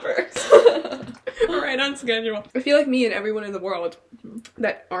my outburst? Right on schedule. I feel like me and everyone in the world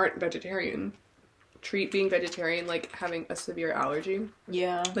that aren't vegetarian treat being vegetarian like having a severe allergy.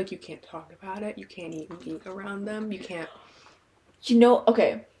 Yeah. Like you can't talk about it. You can't eat meat around them. You can't. You know,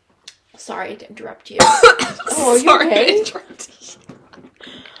 okay. Sorry to interrupt you. Oh, are you okay?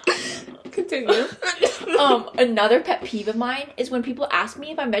 Continue. Another pet peeve of mine is when people ask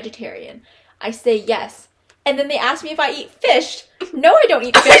me if I'm vegetarian. I say yes. And then they ask me if I eat fish. No, I don't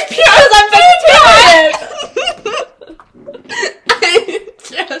eat fish because I'm vegetarian!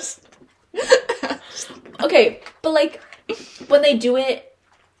 Okay, but like, when they do it,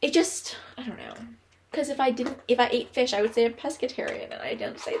 it just, I don't know. Because if I ate fish, I would say I'm pescatarian, and I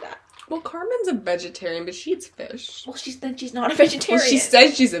didn't say that. Well, Carmen's a vegetarian, but she eats fish. Well, she's not a vegetarian. Well, she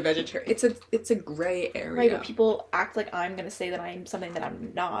says she's a vegetarian. It's a gray area. Right, but people act like I'm gonna say that I'm something that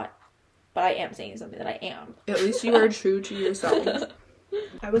I'm not, but I am saying something that I am. At least you are true to yourself.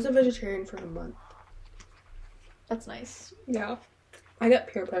 I was a vegetarian for a month. That's nice. Yeah. I got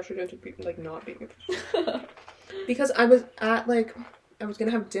peer pressured into not being a vegetarian. Because I was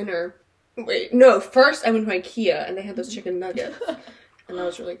gonna have dinner. Wait, no, first I went to IKEA and they had those chicken nuggets. And that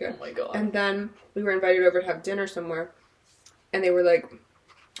was really good. Oh my god. And then we were invited over to have dinner somewhere. And they were like,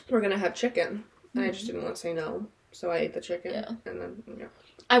 we're gonna have chicken. And I just didn't want to say no. So I ate the chicken. Yeah. And then, yeah.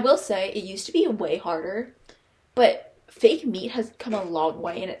 I will say, it used to be way harder. But fake meat has come a long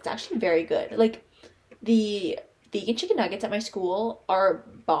way and it's actually very good. Like, the vegan chicken nuggets at my school are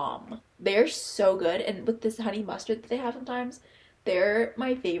bomb. They're so good. And with this honey mustard that they have sometimes, they're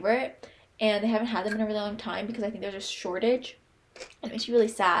my favorite. And they haven't had them in a really long time because I think there's a shortage. It makes me really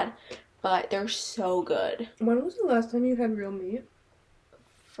sad, but they're so good. When was the last time you had real meat?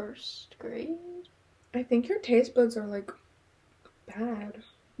 First grade? I think your taste buds are, like, bad.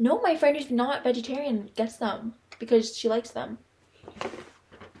 No, my friend who's not vegetarian gets them because she likes them.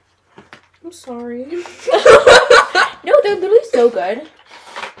 I'm sorry. No, they're literally so good.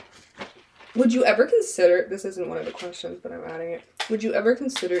 Would you ever consider, this isn't one of the questions, but I'm adding it. Would you ever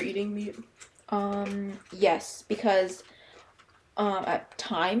consider eating meat? Yes, because at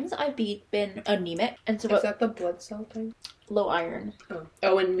times I've been anemic, and so Is that the blood cell thing? Low iron.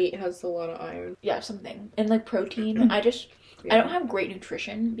 Oh, and meat has a lot of iron. Yeah, something. And like protein. I don't have great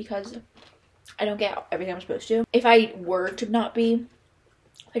nutrition because I don't get everything I'm supposed to. If I were to not be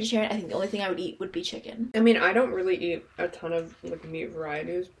vegetarian, I think the only thing I would eat would be chicken. I mean, I don't really eat a ton of like meat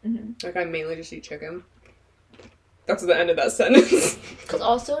varieties. Mm-hmm. Like I mainly just eat chicken. That's the end of that sentence. Because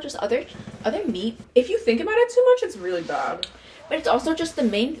also just other meat. If you think about it too much, it's really bad. But it's also just the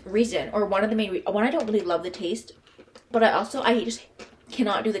main reason, or one of the main one, I don't really love the taste, but I just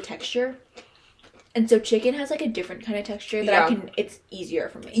cannot do the texture. And so chicken has like a different kind of texture that it's easier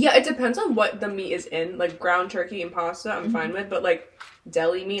for me. Yeah, it depends on what the meat is in. Like ground turkey and pasta, I'm fine with. But like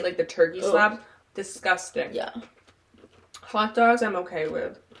deli meat, like the turkey slabs, disgusting. Yeah. Hot dogs, I'm okay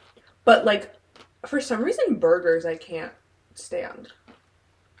with. But like, for some reason, burgers I can't stand.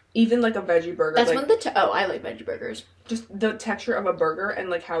 Even like a veggie burger. That's like, when I like veggie burgers. Just the texture of a burger and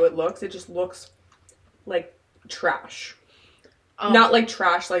like how it just looks like trash. Not like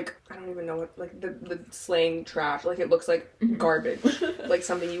trash, like, I don't even know what, like, the slang trash. Like, it looks like garbage. Like,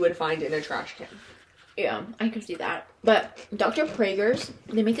 something you would find in a trash can. Yeah, I can see that. But Dr. Praeger's,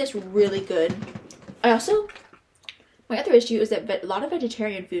 they make this really good. My other issue is that a lot of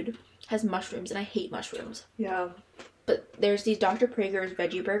vegetarian food has mushrooms, and I hate mushrooms. Yeah. But there's these Dr. Praeger's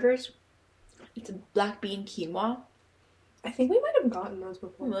veggie burgers. It's a black bean quinoa. I think we might have gotten those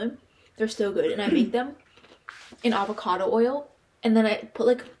before. Really? They're so good. And I make them in avocado oil. And then I put,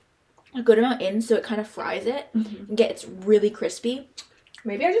 like, a good amount in so it kind of fries it and gets really crispy.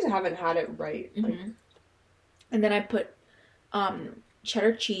 Maybe I just haven't had it right. Like. And then I put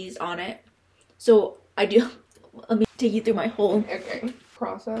cheddar cheese on it. So I do... Let me take you through my whole...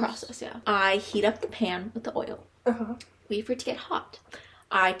 Process, yeah. I heat up the pan with the oil. Wait for it to get hot.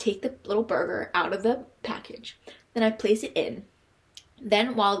 I take the little burger out of the package. Then I place it in.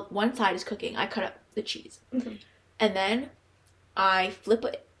 Then while one side is cooking, I cut up the cheese. And then... I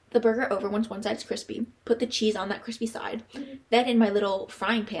flip the burger over once one side's crispy, put the cheese on that crispy side. Then in my little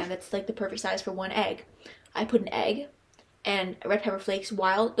frying pan that's like the perfect size for one egg, I put an egg and red pepper flakes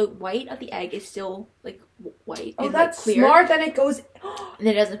while the white of the egg is still like white and that's like, clear. Smart. Then it goes... and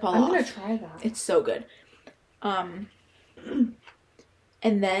then it doesn't fall off. I'm gonna try that. It's so good. And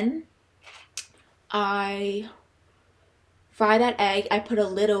then I fry that egg. I put a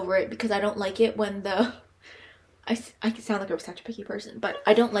lid over it because I don't like it when the... I sound like I'm such a picky person, but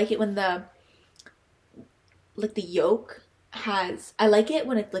I don't like it when the yolk has... I like it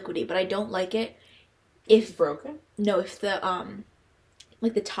when it's liquidy, but I don't like it if... It's broken? No, if the,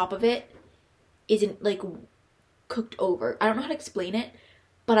 like the top of it isn't, like, cooked over. I don't know how to explain it,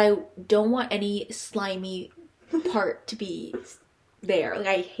 but I don't want any slimy part to be there. Like,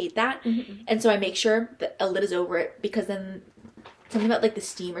 I hate that. And so I make sure that a lid is over it because then something about, like, the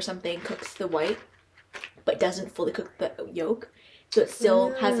steam or something cooks the white, but doesn't fully cook the yolk. So it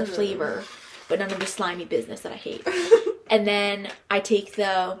still has a flavor, but none of the slimy business that I hate. And then I take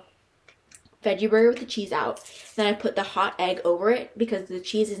the veggie burger with the cheese out. Then I put the hot egg over it because the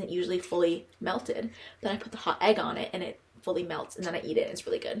cheese isn't usually fully melted. Then I put the hot egg on it and it fully melts and then I eat it and it's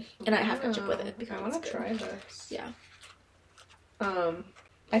really good. And I have ketchup with it because I want to try this. Yeah.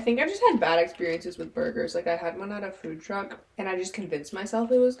 I think I've just had bad experiences with burgers. Like, I had one at a food truck and I just convinced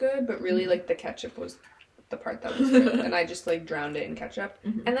myself it was good, but really, like, the ketchup was the part that was good, and I just like drowned it in ketchup.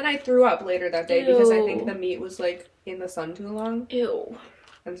 And then I threw up later that day because I think the meat was like in the sun too long. Ew.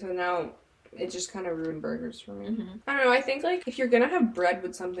 And so now it just kind of ruined burgers for me. I don't know, I think like if you're gonna have bread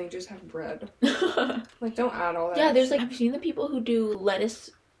with something, just have bread. Like, don't add all that. Yeah, there's like, have you seen the people who do lettuce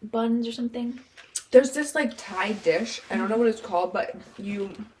buns or something? There's this like Thai dish, I don't know what it's called, but you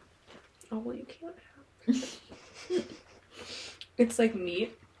can't have it's like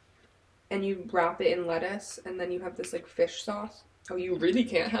meat and you wrap it in lettuce, and then you have this, like, fish sauce. Oh, you really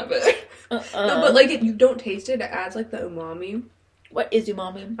can't have it. No, but, like, you don't taste it. It adds, like, the umami. What is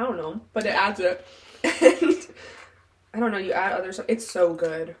umami? I don't know, but it adds it. And, I don't know, you add other stuff. It's so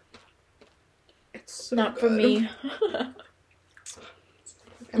good. It's so Not good. for me.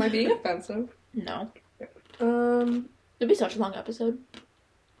 Am I being offensive? No. It'd be such a long episode.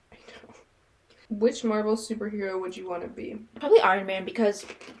 Which Marvel superhero would you want to be? Probably Iron Man because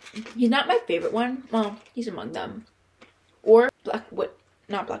he's not my favorite one. Well, he's among them. Or Black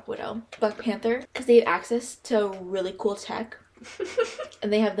Panther because they have access to really cool tech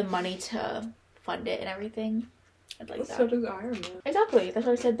and they have the money to fund it and everything. I'd like that. So does Iron Man. Exactly. That's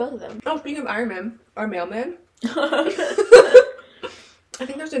why I said both of them. Oh, speaking of Iron Man, our mailman. I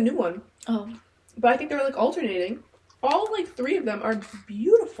think there's a new one. Oh. But I think they're like alternating. All, like, 3 of them are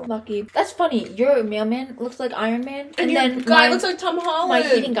beautiful. Lucky. That's funny. Your mailman looks like Iron Man. And your then guy looks like Tom Holland. My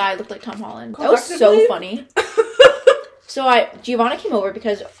heating guy looked like Tom Holland. That was so funny. So Giovanna came over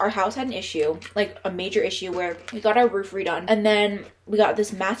because our house had an issue, like a major issue where we got our roof redone. And then we got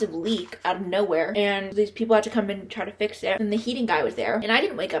this massive leak out of nowhere. And these people had to come in and try to fix it. And the heating guy was there. And I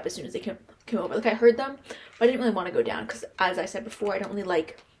didn't wake up as soon as they came over. Like, I heard them, but I didn't really want to go down because, as I said before, I don't really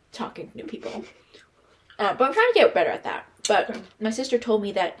like talking to new people. But I'm trying to get better at that. But my sister told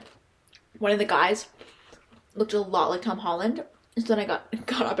me that one of the guys looked a lot like Tom Holland. And so then I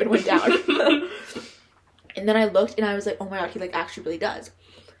got up and went down. And then I looked and I was like, oh my god, he like actually really does.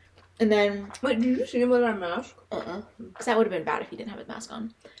 And then... Wait, did you see him with that mask? Because that would have been bad if he didn't have his mask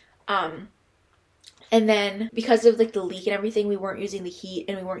on. And then, because of, like, the leak and everything, we weren't using the heat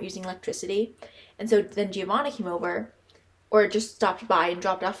and we weren't using electricity. And so then Giovanna came over, or just stopped by and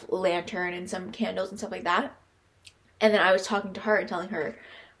dropped off a lantern and some candles and stuff like that. And then I was talking to her and telling her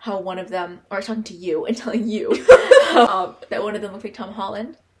how one of them, or I was talking to you and telling you that one of them looked like Tom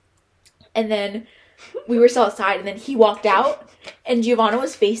Holland. And then we were still outside, and then he walked out, and Giovanna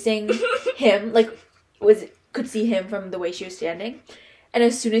was facing him, like, could see him from the way she was standing. And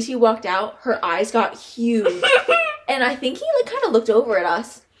as soon as he walked out, her eyes got huge. And I think he, like, kind of looked over at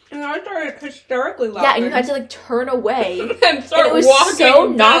us. And I started hysterically laughing. Yeah, and you had to, like, turn away. and start it was walking so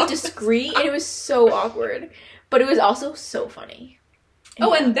down. not discreet, and it was so awkward. But it was also so funny.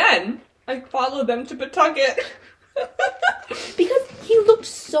 And then I followed them to Pawtucket. Because he looked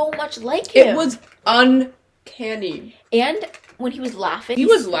so much like him. It was uncanny. And when he was laughing... He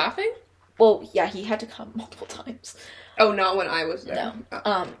was laughing? Well, yeah, he had to come multiple times. Oh, not when I was there. No.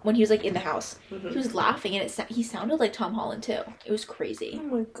 Oh. When he was, like, in the house. Mm-hmm. He was laughing, and he sounded like Tom Holland, too. It was crazy. Oh,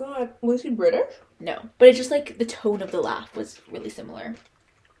 my God. Was he British? No. But it's just, like, the tone of the laugh was really similar.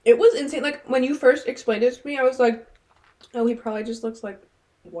 It was insane. Like, when you first explained it to me, I was like, oh, he probably just looks, like,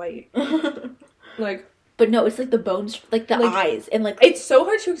 white. Like... But no, it's, like, the bones, like, the eyes, and, like... It's so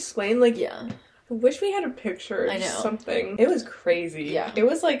hard to explain, like... Yeah. I wish we had a picture or something. It was crazy. Yeah. It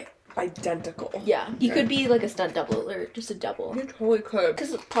was, like... identical. Yeah. He could be like a stunt double or just a double. You totally could.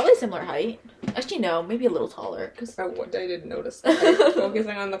 Because probably similar height. Actually, no. Maybe a little taller. Cause... I didn't notice that.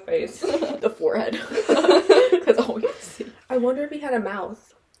 Focusing on the face. The forehead. That's all we can see. I wonder if he had a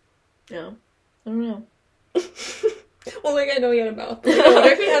mouth. Yeah. I don't know. Well, like, I know he had a mouth. But I wonder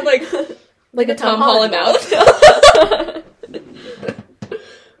if he had, like a Tom Holland mouth.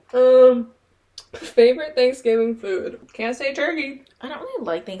 Favorite Thanksgiving food? Can't say turkey. I don't really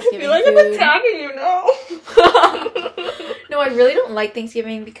like Thanksgiving I feel like I'm attacking you now. No, I really don't like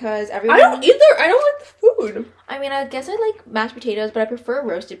Thanksgiving because everyone... I don't either. I don't like the food. I mean, I guess I like mashed potatoes, but I prefer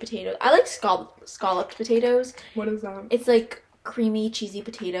roasted potatoes. I like scalloped potatoes. What is that? It's like creamy, cheesy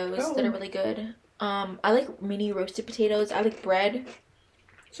potatoes that are really good. I like mini roasted potatoes. I like bread.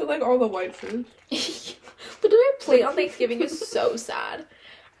 So, like, all the white foods? But my plate on Thanksgiving is so sad.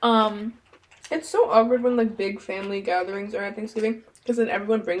 It's so awkward when, like, big family gatherings are at Thanksgiving, because then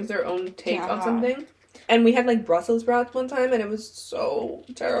everyone brings their own take on something. And we had, like, Brussels sprouts one time, and it was so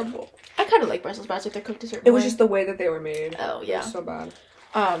terrible. I kind of like Brussels sprouts if they're cooked a certain way. It was just the way that they were made. Oh, yeah. It was so bad.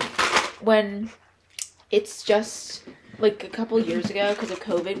 When it's just, like, a couple years ago, because of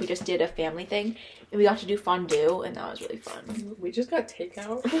COVID, we just did a family thing, and we got to do fondue, and that was really fun. We just got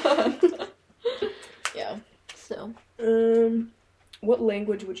takeout. Yeah, so. What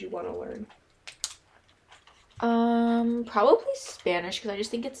language would you want to learn? Probably Spanish, because I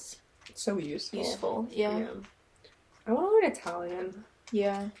just think it's so useful. Yeah. I want to learn Italian.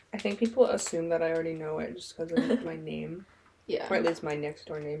 Yeah. I think people assume that I already know it just because of my name. Yeah. Or at least my next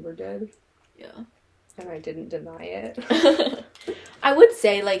door neighbor did. Yeah. And I didn't deny it. I would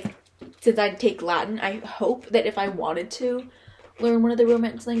say, like, since I take Latin, I hope that if I wanted to learn one of the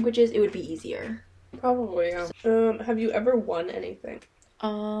Romance languages, it would be easier. Probably, yeah. Have you ever won anything?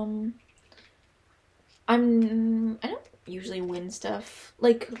 I don't usually win stuff.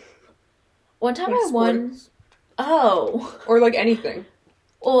 Like, one time like I won... Oh. Or, like, anything.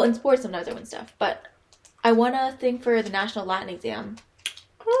 Well, in sports, sometimes I win stuff. But I won a thing for the National Latin exam.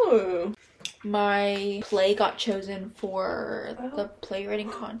 Oh. My play got chosen for the playwriting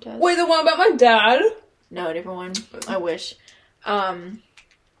contest. Wait, the one about my dad? No, a different one. I wish.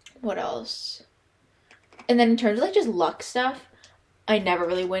 What else? And then in terms of, like, just luck stuff, I never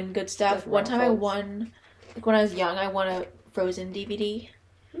really win good stuff. One time I won, like, when I was young, I won a Frozen DVD.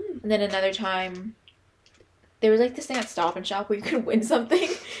 And then another time, there was, like, this thing at Stop and Shop where you could win something,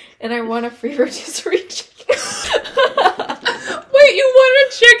 and I won a free rotisserie chicken. Wait, you won a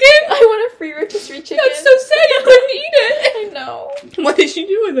chicken? I won a free rotisserie chicken. That's so sad, you couldn't eat it. I know. What did you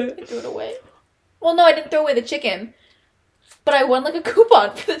do with it? I threw it away. Well, no, I didn't throw away the chicken. But I won, like, a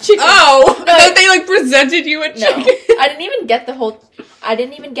coupon for the chicken. Oh! No, they, like, presented you a chicken? No. I didn't even get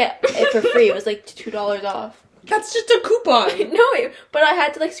it for free. It was, like, $2 off. That's just a coupon. No, but I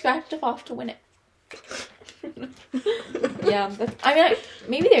had to, like, scratch it off to win it. Yeah,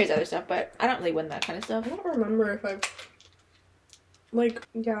 maybe there's other stuff, but I don't really win that kind of stuff. I don't remember if I've... Like,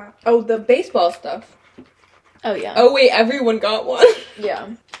 yeah. Oh, the baseball stuff. Oh, yeah. Oh, wait, everyone got one.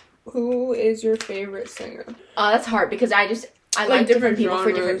 Yeah. Who is your favorite singer? That's hard because I like different people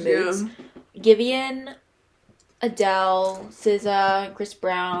genres, for different moods. Yeah. Giveon, Adele, SZA, Chris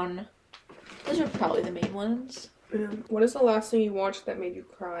Brown. Those are probably the main ones. What is the last thing you watched that made you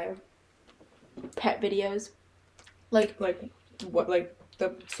cry? Pet videos. Like what? Like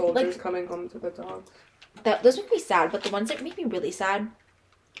the soldiers Like- coming home to the dogs? those make me sad, but the ones that make me really sad.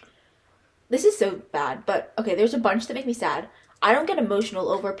 This is so bad, but okay, there's a bunch that make me sad. I don't get emotional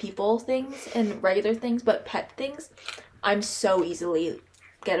over people things and regular things, but pet things, I'm so easily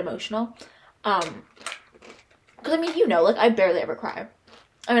get emotional. Because I mean, you know, like I barely ever cry.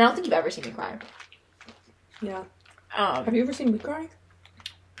 I mean, I don't think you've ever seen me cry. Yeah. Have you ever seen me cry?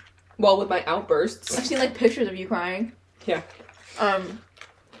 Well, with my outbursts. I've seen like pictures of you crying. Yeah.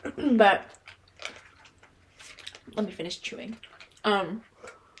 But let me finish chewing.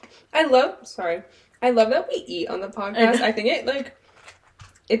 I love that we eat on the podcast. I think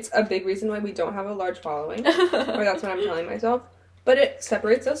it's a big reason why we don't have a large following. Or that's what I'm telling myself. But it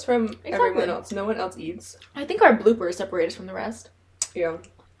separates us from everyone else. No one else eats. I think our bloopers separate us from the rest. Yeah.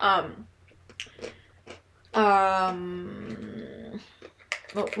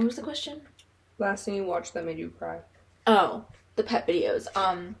 What was the question? Last thing you watched that made you cry? Oh, the pet videos.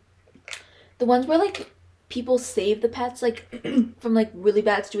 The ones where like people save the pets like from like really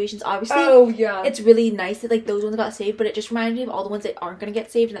bad situations. Obviously, oh yeah, it's really nice that like those ones got saved, but it just reminds me of all the ones that aren't gonna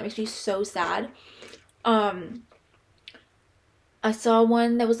get saved, and that makes me so sad. I saw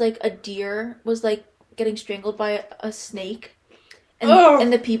one that was like a deer was like getting strangled by a snake.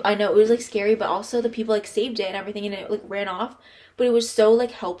 And the people, I know it was like scary, but also the people like saved it and everything, and it like ran off, but it was so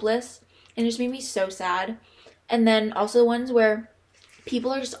like helpless, and it just made me so sad. And then also the ones where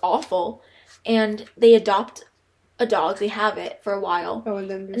people are just awful, and they adopt a dog, they have it for a while, and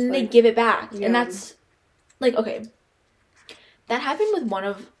then they give it back, yeah. and that's like okay. That happened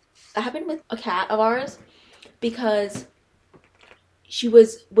with a cat of ours, because she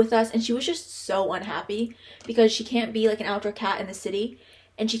was with us and she was just so unhappy because she can't be like an outdoor cat in the city,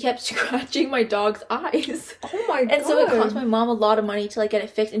 and she kept scratching my dog's eyes. Oh my god. And so it cost my mom a lot of money to like get it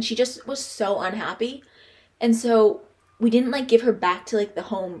fixed, and she just was so unhappy. And so we didn't like give her back to like the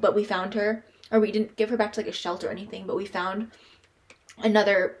home, but we found her, or we didn't give her back to like a shelter or anything, but we found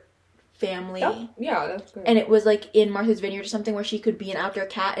another family. Oh, yeah, that's good. And it was like in Martha's Vineyard or something where she could be an outdoor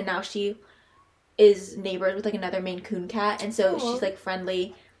cat, and now she is neighbors with like another Maine Coon cat, and so she's like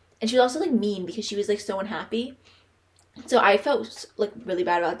friendly, and she was also like mean because she was like so unhappy. So I felt like really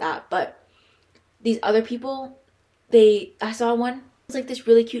bad about that. But these other people, I saw one, it was like this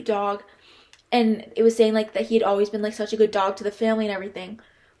really cute dog, and it was saying like that he had always been like such a good dog to the family and everything,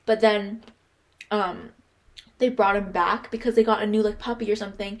 but then they brought him back because they got a new like puppy or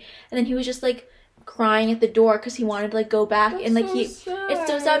something, and then he was just like crying at the door because he wanted to like go back. That's and like it's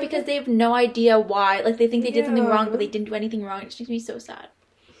so sad because they have no idea why, like they think they did something wrong, but they didn't do anything wrong. It just makes me so sad.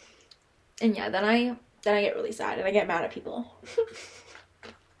 And yeah, then I get really sad and I get mad at people.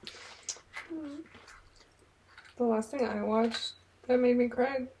 The last thing I watched that made me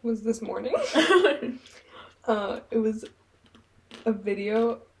cry was this morning. It was a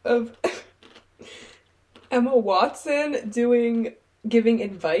video of Emma Watson giving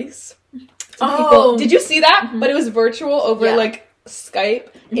advice to people. Did you see that? Mm-hmm. But it was virtual over like Skype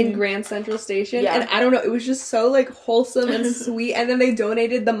in Grand Central Station. Yeah. And I don't know, it was just so like wholesome and sweet. And then they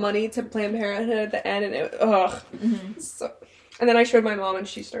donated the money to Planned Parenthood at the end, and it so. And then I showed my mom and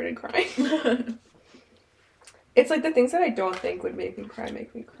she started crying. It's like the things that I don't think would make me cry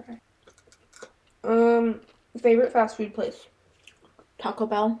make me cry. Favorite fast food place? Taco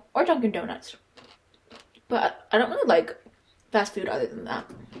Bell or Dunkin' Donuts. But I don't really like fast food other than that.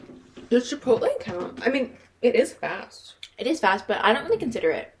 Does Chipotle count? I mean, it is fast. It is fast, but I don't really consider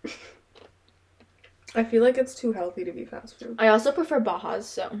it. I feel like it's too healthy to be fast food. I also prefer Baja's,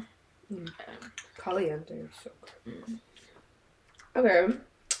 so. Caliente is so good. Okay,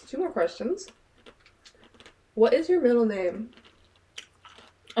 2 more questions. What is your middle name?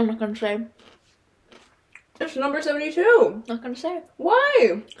 I'm not gonna say. It's number 72. Not gonna say.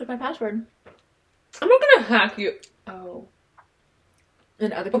 Why? It's my password. I'm not gonna hack you. Oh.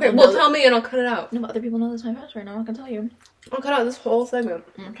 And other people. Okay, well, tell me and I'll cut it out. No, but other people know that's my password. I'm not gonna tell you. I'll cut out this whole segment.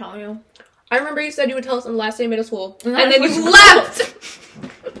 I'm gonna tell you. I remember you said you would tell us on the last day of middle school, and then you left.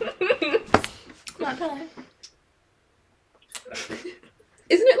 I'm not telling.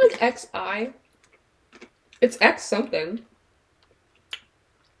 Isn't it like XI? It's X something.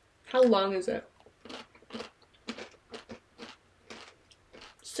 How long is it?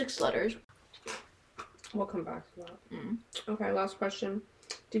 6 letters. We'll come back to that. Okay, last question.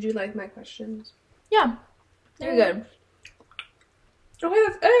 Did you like my questions? Yeah. They're good. Okay,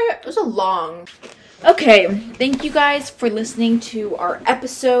 that's it. It was a long. Okay, thank you guys for listening to our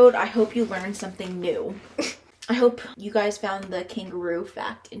episode. I hope you learned something new. I hope you guys found the kangaroo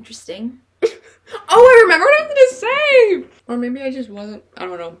fact interesting. Oh, I remember what I was gonna say! Or maybe I just wasn't, I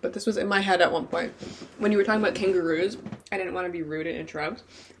don't know, but this was in my head at one point. When you were talking about kangaroos, I didn't want to be rude and interrupt,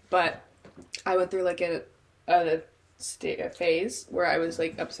 but I went through like a phase where I was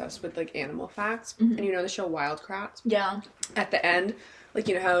like obsessed with like animal facts. Mm-hmm. And you know the show Wild Kratts? Yeah. At the end, like,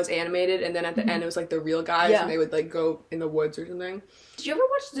 you know how it was animated, and then at the end it was like the real guys, and they would like go in the woods or something. Did you ever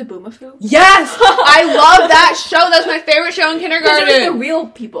watch Zaboomafoo? Yes! I love that show! That was my favorite show in kindergarten! It was the real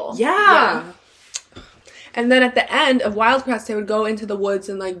people. Yeah! And then at the end of Wild Kratts, they would go into the woods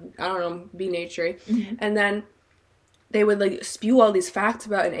and like, I don't know, be naturey. Mm-hmm. And then they would like spew all these facts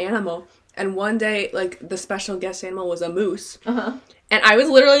about an animal. And one day, like, the special guest animal was a moose. Uh-huh. And I was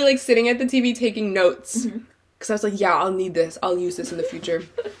literally like sitting at the TV taking notes. Mm-hmm. Because I was like, yeah, I'll need this. I'll use this in the future.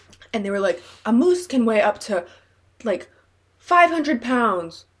 And they were like, a moose can weigh up to, like, 500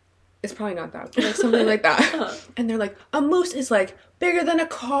 pounds. It's probably not that, but like something like that. Uh-huh. And they're like, a moose is, like, bigger than a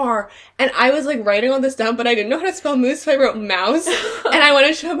car. And I was, like, writing all this down, but I didn't know how to spell moose, so I wrote mouse. And I wanted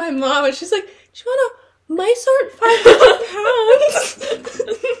to show my mom, and she's like, do you want a mice aren't 500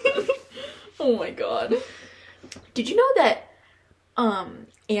 pounds? Oh, my God. Did you know that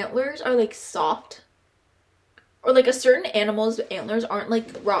antlers are, like, soft? Or, like, a certain animal's antlers aren't, like,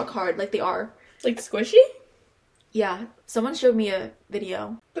 rock hard like they are. Like, squishy? Yeah. Someone showed me a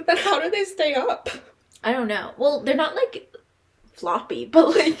video. But then how do they stay up? I don't know. Well, they're not, like, floppy,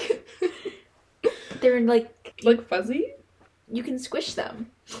 but, like, they're, like... Like, fuzzy? You can squish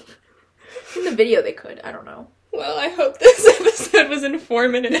them. In the video they could. I don't know. Well, I hope this episode was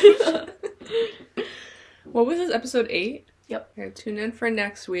informative. What was this, episode 8? Yep. Okay, tune in for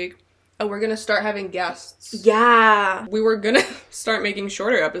next week. Oh, we're gonna start having guests. Yeah. We were gonna start making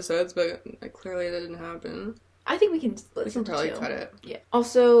shorter episodes, but clearly that didn't happen. I think we can split We can probably cut it. Yeah.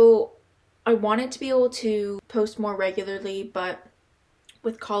 Also, I wanted to be able to post more regularly, but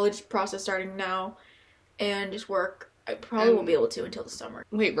with college process starting now and just work, I probably won't be able to until the summer.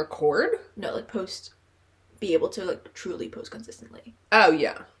 Wait, record? No, like be able to like truly post consistently. Oh,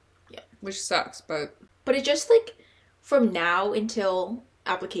 yeah. Yeah. Which sucks, but... But it's just like from now until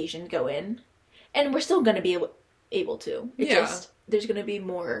applications go in, and we're still gonna be able to. It's just there's gonna be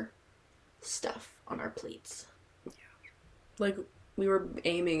more stuff on our plates. Yeah. Like, we were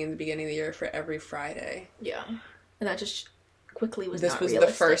aiming in the beginning of the year for every Friday. Yeah. And that just quickly was This not was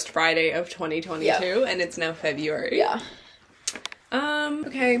realistic. The first Friday of 2022, and it's now February. Yeah.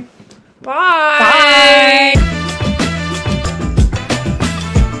 Okay. Bye! Bye!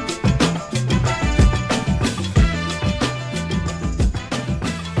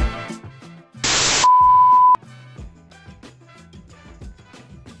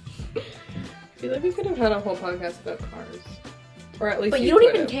 I feel like we could have had a whole podcast about cars. Or at least But you don't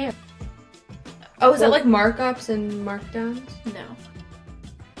even care. Oh, is that like markups and markdowns? No.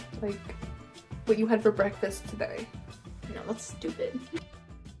 Like what you had for breakfast today? No, that's stupid.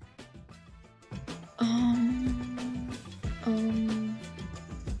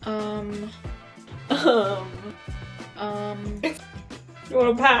 You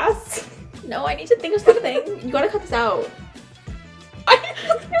want to pass? No, I need to think of something. You gotta cut this out.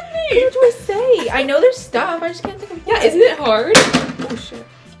 What do I say? I know there's stuff. I just can't think of what. Yeah, isn't it hard? Oh shit.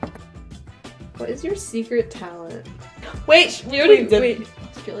 What is your secret talent? Wait, we already did. Wait.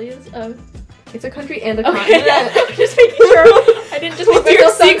 Australia's it's a country and a continent. Okay. Just making sure. I didn't just make your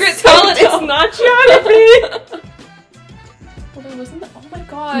myself secret talent. It's not geography. Well, there wasn't. Oh my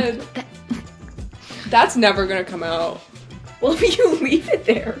god. That's never gonna come out. Well, if you leave it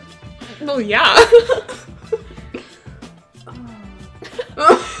there. Well, yeah.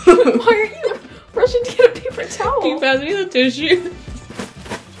 Why are you rushing to get a paper towel? Can you pass me the tissue?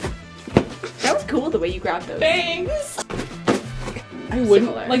 That was cool the way you grabbed those. Thanks. I wouldn't.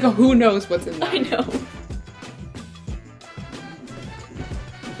 Similar. Like, who knows what's in that? I know.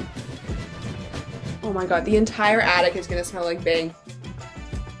 Oh my god, the entire attic is gonna smell like bang.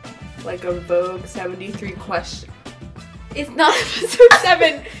 Like a Vogue 73 question. It's not episode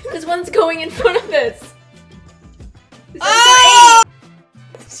 7. This one's going in front of this. This Oh!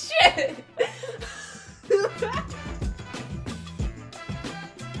 Shit!